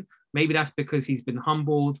accepting. Maybe that's because he's been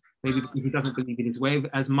humbled. Maybe he doesn't believe in his way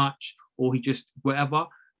as much, or he just whatever.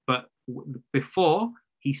 But before,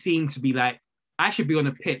 he seemed to be like, I should be on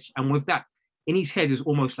the pitch. And with that, in his head is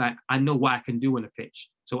almost like, I know what I can do on the pitch,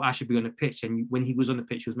 so I should be on the pitch. And when he was on the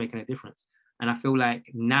pitch, he was making a difference. And I feel like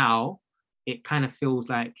now it kind of feels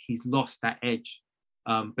like he's lost that edge.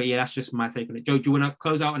 But yeah, that's just my take on it. Joe, do you want to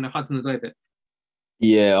close out on the Hudson-Odoi bit?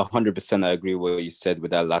 Yeah, 100% I agree with what you said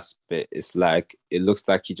with that last bit. It's like, it looks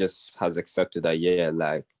like he just has accepted that, yeah,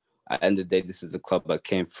 like, at the end of the day, this is a club that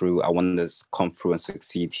came through. I want to come through and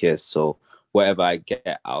succeed here. So whatever I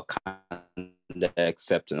get, I'll kind of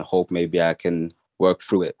accept and hope maybe I can work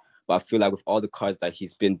through it. But I feel like with all the cards that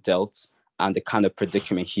he's been dealt and the kind of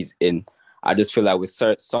predicament he's in, I just feel like with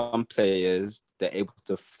some players, they're able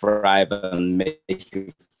to thrive and make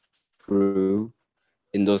it through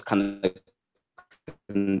in those kind of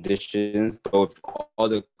conditions. But with all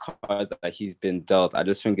the cards that he's been dealt, I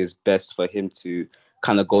just think it's best for him to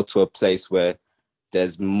kind of go to a place where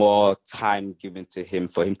there's more time given to him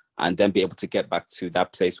for him, and then be able to get back to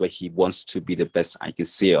that place where he wants to be the best, and you can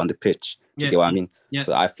see it on the pitch. Do you get what I mean? Yeah.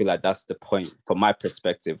 So I feel like that's the point from my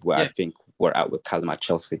perspective where I think we're at with Callum at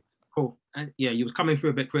Chelsea. Cool. And yeah, you was coming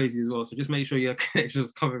through a bit crazy as well, so just make sure your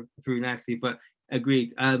connections coming through nicely. But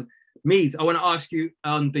agreed. Meads, I want to ask you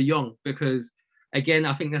on De Jong, because again,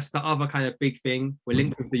 I think that's the other kind of big thing. We're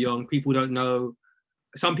linked with De Jong. People don't know.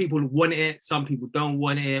 Some people want it. Some people don't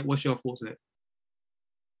want it. What's your thoughts on it?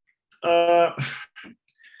 I'm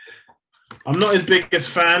not his biggest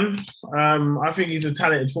fan. I think he's a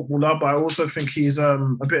talented footballer, but I also think he's a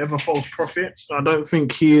bit of a false prophet. I don't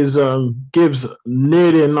think he is gives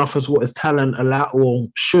nearly enough as what his talent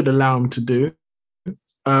should allow him to do.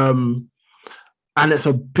 And it's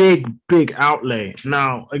a big, big outlay.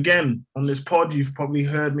 Now, again, on this pod, you've probably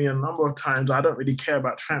heard me a number of times. I don't really care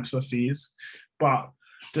about transfer fees, but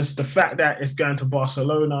just the fact that it's going to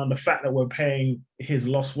Barcelona and the fact that we're paying his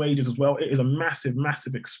lost wages as well, it is a massive,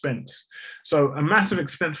 massive expense. So a massive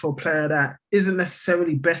expense for a player that isn't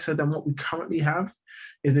necessarily better than what we currently have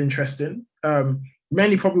is interesting.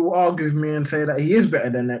 many probably will argue with me and say that he is better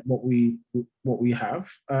than what we have.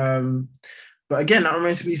 But again, that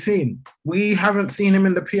remains to be seen. We haven't seen him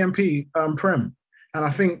in the PMP Prem. And I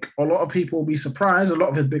think a lot of people will be surprised, a lot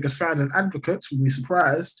of his biggest fans and advocates will be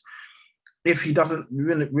surprised if he doesn't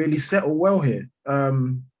really settle well here.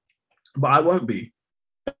 But I won't be.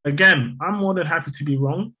 Again, I'm more than happy to be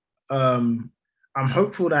wrong. I'm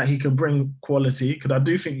hopeful that he can bring quality because I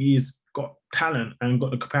do think he's got talent and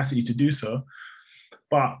got the capacity to do so.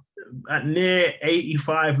 But at near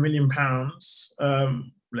 £85 million,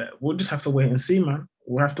 we'll just have to wait and see, man.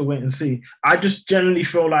 We'll have to wait and see. I just generally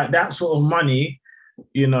feel like that sort of money,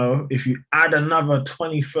 you know, if you add another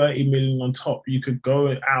 20, 30 million on top, you could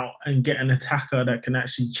go out and get an attacker that can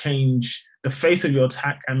actually change the face of your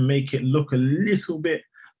attack and make it look a little bit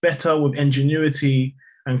better with ingenuity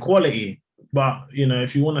and quality. But, you know,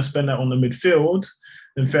 if you want to spend that on the midfield,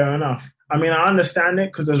 then fair enough. I mean, I understand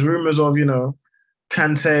it because there's rumours of, you know,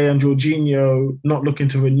 Kante and Jorginho not looking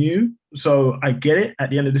to renew. So I get it at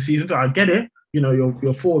the end of the season. So I get it. You know,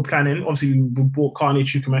 you're forward planning. Obviously, we bought Carney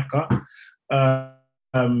Chukwuemeka.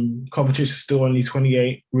 Kovacic is still only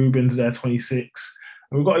 28. Ruben's there, 26.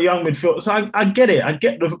 And we've got a young midfield. So I get it. I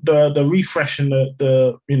get the refresh and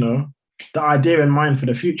the you know, the idea in mind for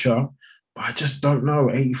the future. But I just don't know.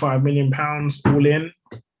 £85 million all in.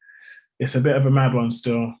 It's a bit of a mad one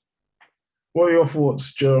still. What are your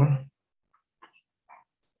thoughts, Joe?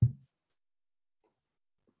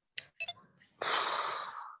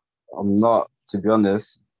 I'm not, to be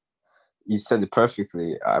honest. You said it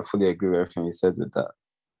perfectly. I fully agree with everything you said with that.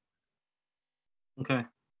 Okay.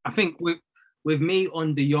 I think with me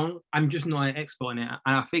on De Jong, I'm just not an expert on it.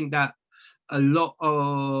 And I think that a lot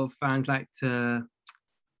of fans like to,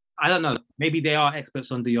 I don't know, maybe they are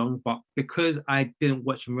experts on De Jong, but because I didn't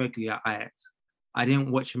watch him regularly at Ajax, I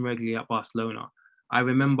didn't watch him regularly at Barcelona. I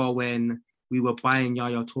remember when we were buying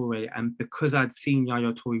Yaya Toure, and because I'd seen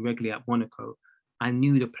Yaya Toure regularly at Monaco, I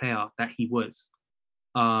knew the player that he was.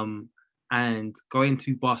 And going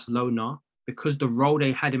to Barcelona, because the role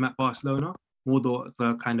they had him at Barcelona, more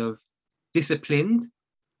the kind of disciplined,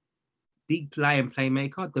 deep-lying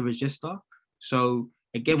playmaker, the register. So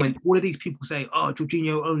again, when all of these people say, oh,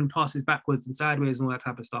 Jorginho only passes backwards and sideways and all that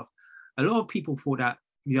type of stuff, a lot of people thought that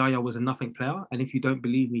Yaya was a nothing player. And if you don't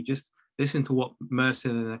believe me, just listen to what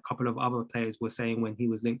Merson and a couple of other players were saying when he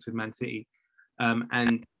was linked with Man City.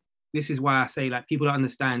 And this is why I say, like, people don't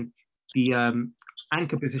understand the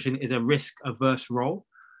anchor position is a risk-averse role.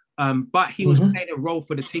 But he was playing a role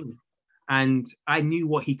for the team. And I knew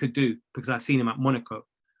what he could do because I'd seen him at Monaco.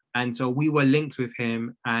 And so we were linked with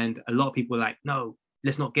him. And a lot of people were like, no,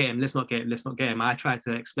 let's not get him. Let's not get him. Let's not get him. I tried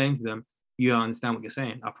to explain to them, you don't understand what you're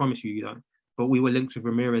saying. I promise you, you don't. But we were linked with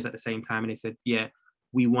Ramirez at the same time. And they said, yeah,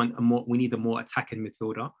 we need a more attacking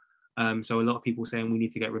midfielder. So a lot of people saying we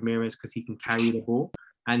need to get Ramirez because he can carry the ball.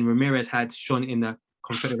 And Ramirez had shone in the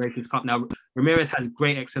Confederations Cup. Now, Ramirez had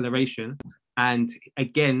great acceleration. And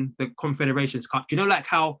again, the Confederations Cup, do you know like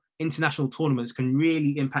how international tournaments can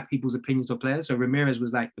really impact people's opinions of players? So Ramirez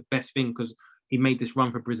was like the best thing because he made this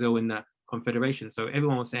run for Brazil in the Confederation. So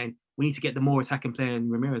everyone was saying, we need to get the more attacking player in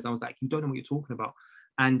Ramirez. I was like, you don't know what you're talking about.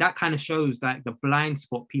 And that kind of shows like the blind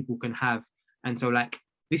spot people can have. And so like,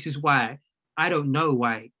 this is why I don't know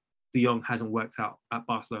why De Jong hasn't worked out at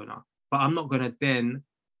Barcelona, but I'm not going to then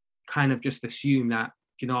kind of just assume that,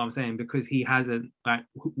 you know what I'm saying? Because he hasn't, like,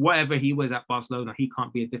 whatever he was at Barcelona, he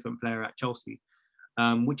can't be a different player at Chelsea,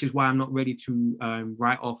 which is why I'm not ready to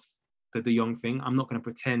write off the De Jong thing. I'm not going to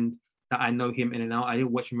pretend that I know him in and out. I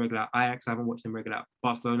didn't watch him regular at Ajax. I haven't watched him regular at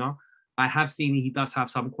Barcelona. I have seen he does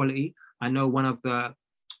have some quality. I know one of the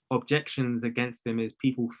objections against him is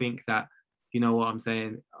people think that, you know what I'm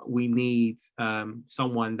saying, we need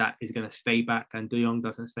someone that is going to stay back, and De Jong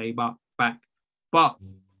doesn't stay back. But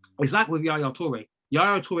it's like with Yaya Toure.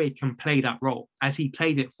 Yaya Toure can play that role as he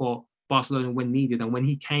played it for Barcelona when needed. And when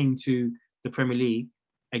he came to the Premier League,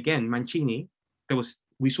 again, Mancini,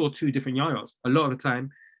 we saw two different Yayas. A lot of the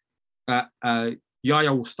time,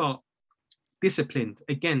 Yaya will start disciplined.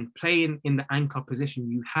 Again, playing in the anchor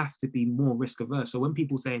position, you have to be more risk averse. So when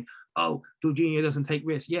people saying, oh, Jorginho doesn't take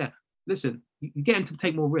risks, yeah, listen, you get him to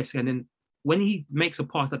take more risk. And then when he makes a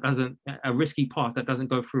risky pass that doesn't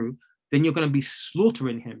go through, then you're going to be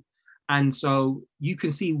slaughtering him. And so you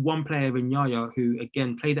can see one player in Yaya who,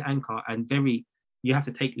 again, played the anchor and you have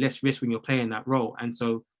to take less risk when you're playing that role. And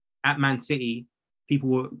so at Man City,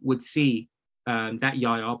 people would see that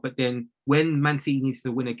Yaya, but then when Man City needs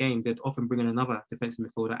to win a game, they'd often bring in another defensive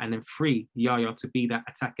midfielder and then free Yaya to be that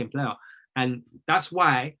attacking player. And that's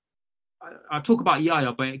why I talk about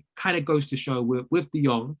Yaya, but it kind of goes to show with De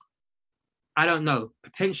Jong, I don't know.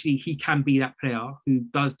 Potentially, he can be that player who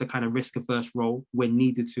does the kind of risk-averse role when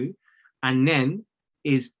needed to, and then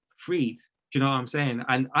is freed. Do you know what I'm saying?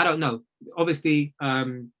 And I don't know. Obviously,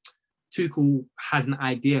 Tuchel has an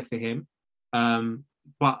idea for him,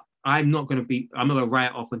 but I'm not going to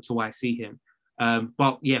write off until I see him.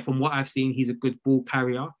 But yeah, from what I've seen, he's a good ball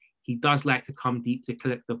carrier. He does like to come deep to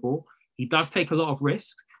collect the ball. He does take a lot of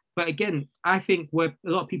risks. But again, I think where a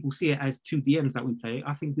lot of people see it as two DMs that we play,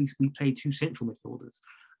 I think we play two central midfielders.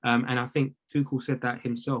 And I think Tuchel said that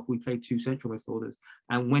himself. We play two central midfielders.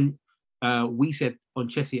 And when we said on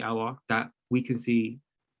Chessy Hour that we can see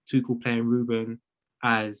Tuchel playing Ruben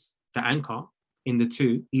as the anchor in the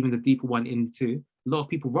two, even the deeper one in the two, a lot of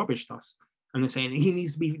people rubbished us. And they're saying he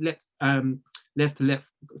needs to be left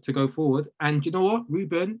to go forward. And you know what?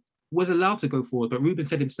 Ruben was allowed to go forward. But Ruben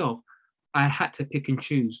said himself, I had to pick and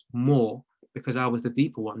choose more because I was the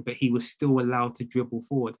deeper one, but he was still allowed to dribble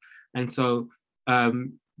forward. And so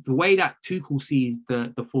the way that Tuchel sees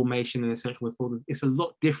the formation and the central midfielders, it's a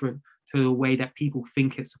lot different to the way that people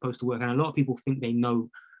think it's supposed to work. And a lot of people think they know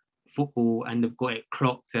football and they've got it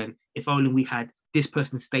clocked. And if only we had this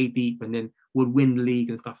person stay deep and then would win the league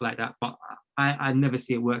and stuff like that. But I never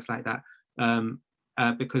see it works like that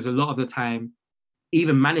because a lot of the time,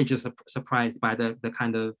 even managers are surprised by the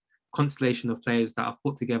kind of constellation of players that I've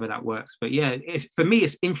put together that works. But yeah, for me,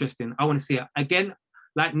 it's interesting. I want to see it. Again,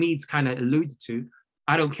 like Meads kind of alluded to,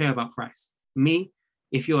 I don't care about price. Me,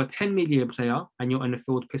 if you're a 10 million player and you're on the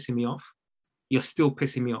field pissing me off, you're still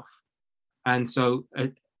pissing me off. And so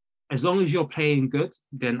as long as you're playing good,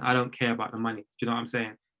 then I don't care about the money. Do you know what I'm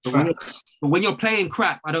saying? But when you're playing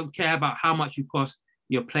crap, I don't care about how much you cost.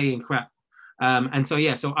 You're playing crap. And so,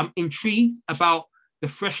 yeah, so I'm intrigued about the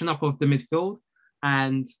freshen up of the midfield.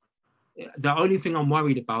 And the only thing I'm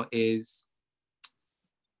worried about is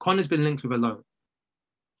Connor's been linked with a loan.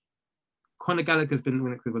 Conor Gallagher's been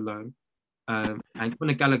linked with a loan. And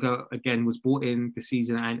Conor Gallagher, again, was bought in this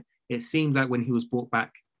season. And it seemed like when he was brought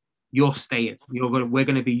back, you're staying. We're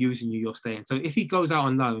going to be using you, you're staying. So if he goes out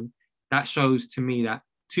on loan, that shows to me that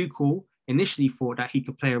Tuchel initially thought that he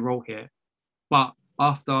could play a role here. But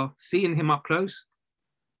after seeing him up close,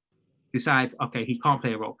 decides, okay, he can't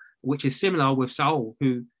play a role, which is similar with Saul,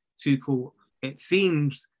 who Tuchel, it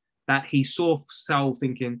seems that he saw Saul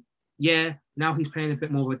thinking, yeah, now he's playing a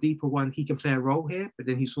bit more of a deeper one. He can play a role here, but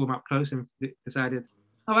then he saw him up close and decided,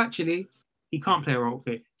 oh, actually, he can't play a role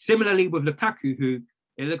here. Similarly with Lukaku, who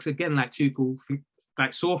it looks again like Tuchel,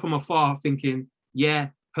 like saw from afar thinking, yeah,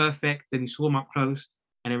 perfect. Then he saw him up close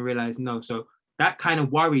and then realized no. So that kind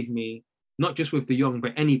of worries me, not just with De Jong,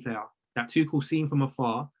 but any player that Tuchel seen from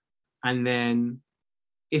afar. And then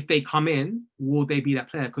if they come in, will they be that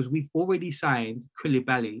player? Because we've already signed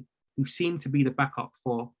Koulibaly, who seemed to be the backup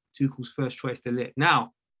for Tuchel's first choice De Ligt.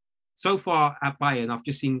 Now, so far at Bayern, I've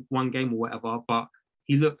just seen one game or whatever, but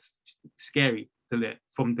he looked scary, De Ligt,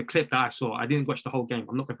 from the clip that I saw. I didn't watch the whole game.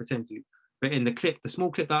 I'm not going to pretend to. But in the clip, the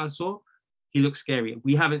small clip that I saw, he looked scary.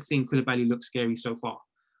 We haven't seen Koulibaly look scary so far.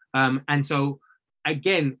 And so,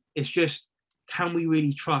 again, it's just, can we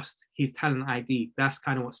really trust his talent ID? That's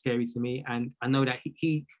kind of what's scary to me. And I know that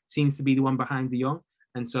he seems to be the one behind De Jong.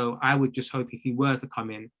 And so I would just hope if he were to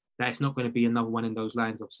come in, that it's not going to be another one in those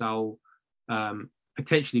lines of Saul,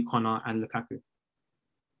 potentially Connor and Lukaku.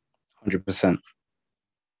 100%.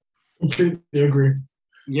 Completely agree.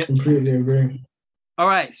 Yep. Completely agree. All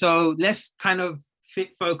right. So let's kind of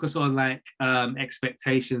focus on like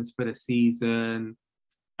expectations for the season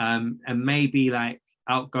and maybe like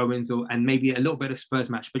outgoings and maybe a little bit of Spurs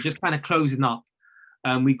match, but just kind of closing up.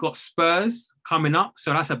 We've got Spurs coming up.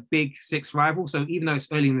 So that's a big six rival. So even though it's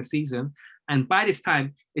early in the season, and by this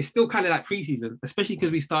time, it's still kind of like preseason, especially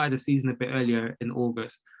because we started the season a bit earlier in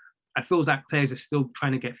August. It feels like players are still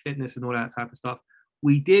trying to get fitness and all that type of stuff.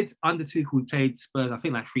 We did, under Tuchel, we played Spurs, I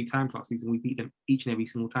think like 3 times last season. We beat them each and every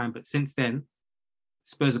single time. But since then,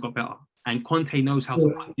 Spurs have got better. And Conte knows how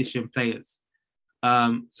to condition players.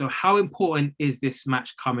 So how important is this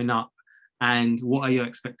match coming up? And what are your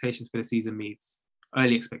expectations for the season, Meads?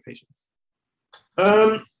 Early expectations.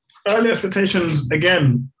 Early expectations,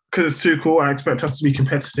 again, because it's Tuchel, I expect us to be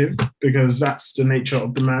competitive because that's the nature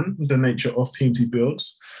of the man, the nature of teams he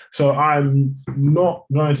builds. So I'm not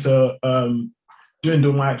going to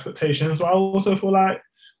dwindle my expectations. But I also feel like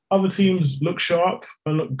other teams look sharp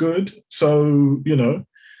and look good. So, you know,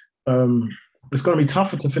 it's going to be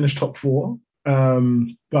tougher to finish top 4.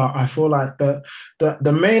 But I feel like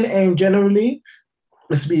the main aim generally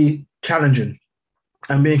is to be challenging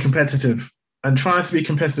and being competitive and trying to be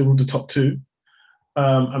competitive with the top 2.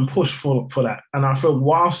 and push for that. And I feel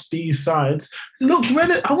whilst these sides look,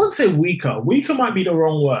 I wouldn't say weaker might be the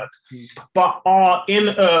wrong word, but are in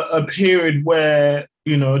a period where,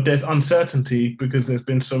 there's uncertainty because there's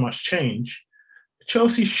been so much change,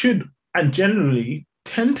 Chelsea should and generally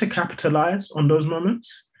tend to capitalize on those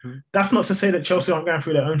moments. That's not to say that Chelsea aren't going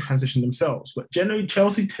through their own transition themselves, but generally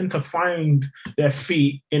Chelsea tend to find their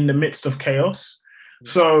feet in the midst of chaos.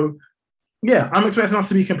 So, yeah, I'm expecting us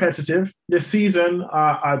to be competitive this season.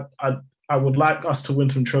 I would like us to win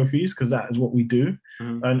some trophies because that is what we do,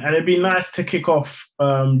 and it'd be nice to kick off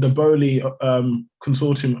the Bowley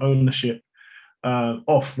consortium ownership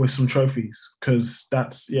off with some trophies because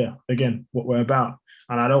that's again what we're about,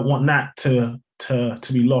 and I don't want that to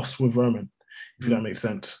be lost with Roman, if that makes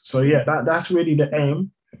sense. So that's really the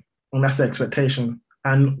aim, and that's the expectation.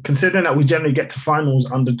 And considering that we generally get to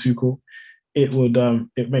finals under Tuchel,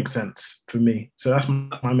 it makes sense for me. So that's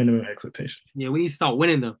my minimum expectation. Yeah, we need to start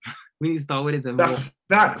winning them. That's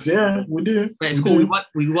facts. Yeah, we do. But it's cool.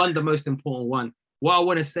 We won the most important one. What I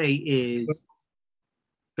want to say is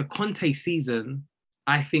the Conte season,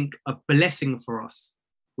 I think a blessing for us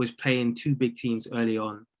was playing two big teams early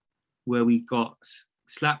on where we got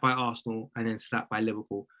slapped by Arsenal and then slapped by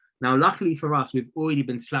Liverpool. Now, luckily for us, we've already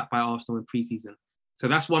been slapped by Arsenal in pre-season. So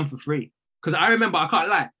that's 1 for 3. Because I remember, I can't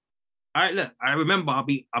lie. I remember, I'll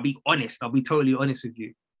be honest. I'll be totally honest with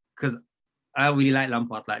you. Because I don't really like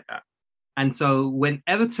Lampard like that. And so when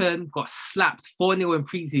Everton got slapped 4-0 in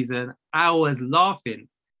pre-season, I was laughing.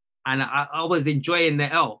 And I was enjoying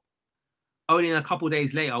the L. Only a couple of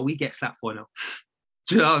days later, we get slapped 4-0.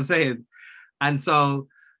 Do you know what I'm saying? And so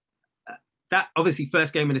that obviously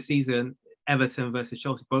first game of the season, Everton versus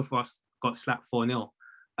Chelsea, both of us got slapped 4-0.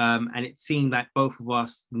 And it seemed like both of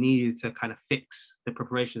us needed to kind of fix the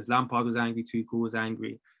preparations. Lampard was angry, Tuchel was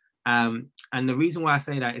angry. And the reason why I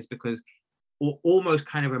say that is because it almost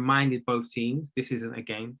kind of reminded both teams, this isn't a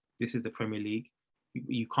game, this is the Premier League.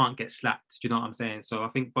 You can't get slapped, do you know what I'm saying? So I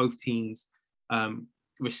think both teams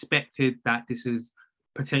respected that this is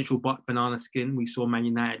potential banana skin. We saw Man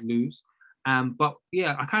United lose. But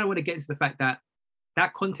yeah, I kind of want to get into the fact that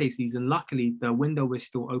Conte season, luckily, the window was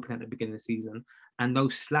still open at the beginning of the season, and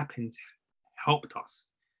those slappings helped us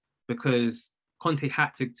because Conte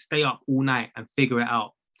had to stay up all night and figure it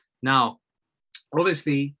out. Now,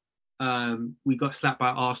 obviously, we got slapped by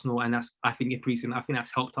Arsenal, and that's, I think, in pre-season, I think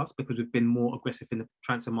that's helped us because we've been more aggressive in the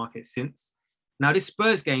transfer market since. Now, this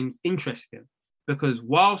Spurs game's interesting because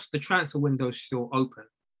whilst the transfer window is still open,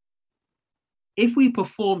 if we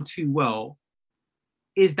perform too well,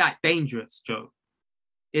 is that dangerous, Joe?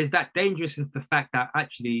 Is that dangerous in the fact that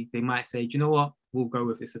actually they might say, do you know what? We'll go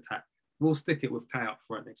with this attack. We'll stick it with Kai up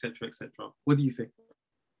front, etc., etc. What do you think?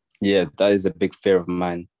 Yeah, that is a big fear of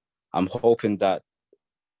mine. I'm hoping that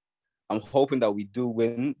we do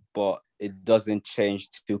win, but it doesn't change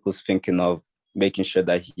Tuchel's thinking of making sure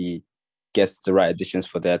that he gets the right additions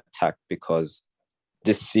for the attack, because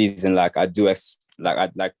this season, like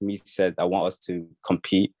me said, I want us to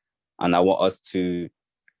compete and I want us to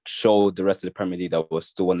show the rest of the Premier League that we're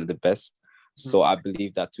still one of the best. So I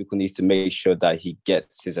believe that Tuchel needs to make sure that he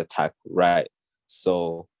gets his attack right.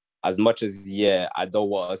 So as much as, I don't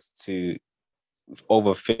want us to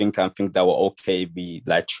overthink and think that we're okay, we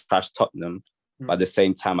like trash Tottenham, but at the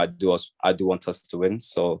same time, I do want us to win.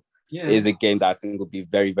 So it is a game that I think will be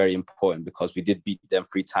very, very important because we did beat them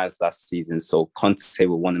 3 times last season. So Conte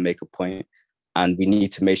will want to make a point, and we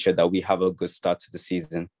need to make sure that we have a good start to the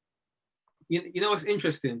season. You know what's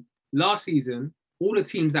interesting? Last season, all the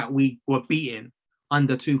teams that we were beating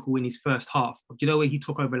under Tuchel in his first half, do you know where he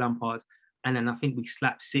took over Lampard? And then I think we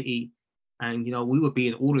slapped City, and we were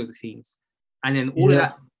beating all of the teams. And then all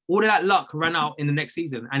of that luck ran out in the next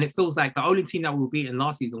season. And it feels like the only team that we were beating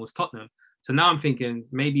last season was Tottenham. So now I'm thinking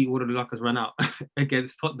maybe all of the luck has run out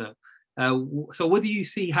against Tottenham. So what do you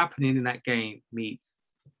see happening in that game, Meads?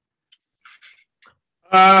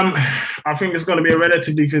 I think it's going to be a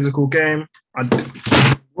relatively physical game. I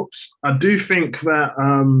do think that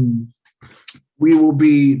we will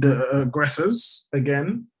be the aggressors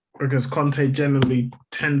again because Conte generally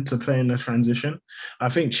tend to play in the transition. I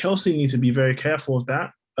think Chelsea need to be very careful of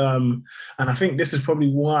that. And I think this is probably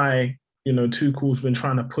why, Tuchel's been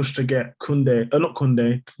trying to push to get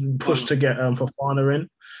push to get Fofana in,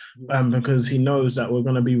 because he knows that we're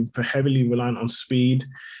going to be heavily reliant on speed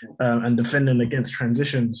and defending against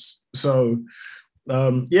transitions. So,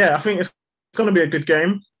 I think it's going to be a good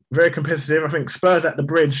game, very competitive. I think Spurs at the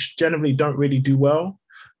Bridge generally don't really do well.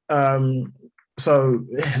 So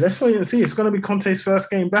let's wait and see. It's going to be Conte's first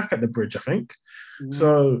game back at the Bridge, I think.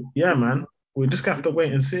 So, man. We just have to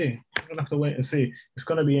wait and see. We're gonna have to wait and see. It's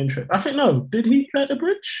gonna be interesting. I think no. Did he play at the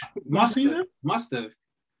Bridge last season? Must have.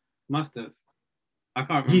 I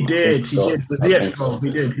can't remember. He did. He did.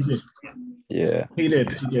 Yeah. He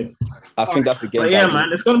did. I think that's the game. But yeah,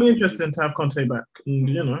 man, it's gonna be interesting to have Conte back. And,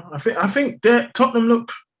 you know, I think Tottenham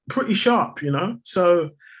look pretty sharp. You know, so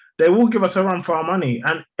they will give us a run for our money.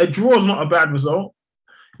 And a draw is not a bad result.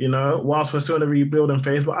 You know, whilst we're still in the rebuilding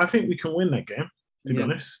phase, but I think we can win that game. To be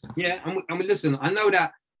honest. Yeah, and listen, I know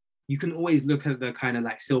that you can always look at the kind of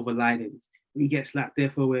like silver linings. We get slapped,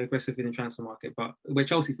 therefore we're aggressive in the transfer market. But we're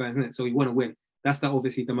Chelsea fans, isn't it? So we want to win. That's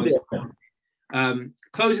obviously the most important.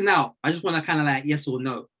 Closing out, I just want to kind of like yes or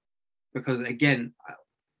no. Because again,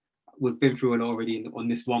 we've been through a lot already on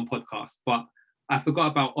this one podcast. But I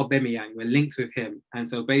forgot about Aubameyang. We're linked with him. And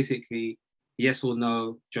so basically, yes or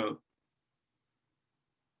no, Joe?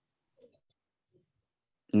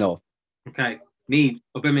 No. Okay. Me,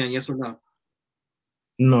 Aubameyang, yes or no?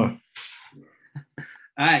 No.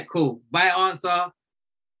 All right, cool. My answer,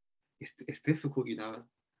 it's difficult, you know.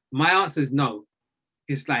 My answer is no.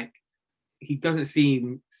 It's like, he doesn't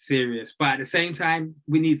seem serious. But at the same time,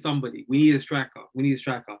 we need somebody. We need a striker.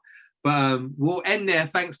 But we'll end there.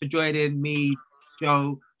 Thanks for joining me,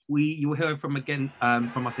 Joe. You will hear from us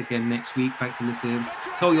again next week. Thanks for listening.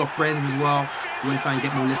 Tell your friends as well. We want to try and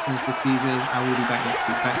get more listeners this season. And we'll be back next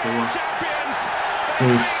week. Thanks, everyone.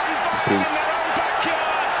 Peace.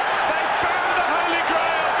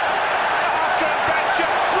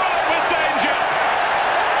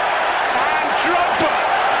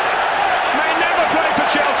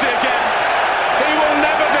 Chelsea again. He will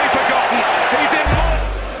never be forgotten. He's in.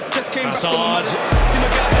 Just came back from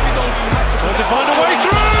trying to find a way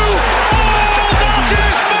through. Oh, that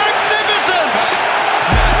is magnificent!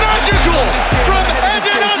 Magical from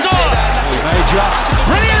Eden Hazard. We may just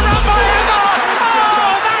brilliant run by Hazard.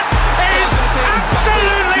 Oh, that is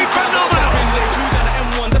absolutely phenomenal.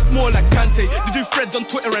 That's more like Kante. They do threads on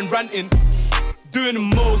Twitter and ranting, doing the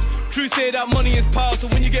most. True say that money is power, so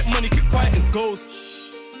when you get money, keep quiet and ghost.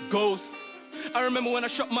 I remember when I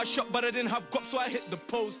shot my shot, but I didn't have guap, so I hit the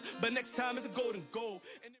post. But next time it's a golden goal.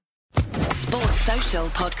 Sports Social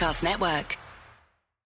Podcast Network.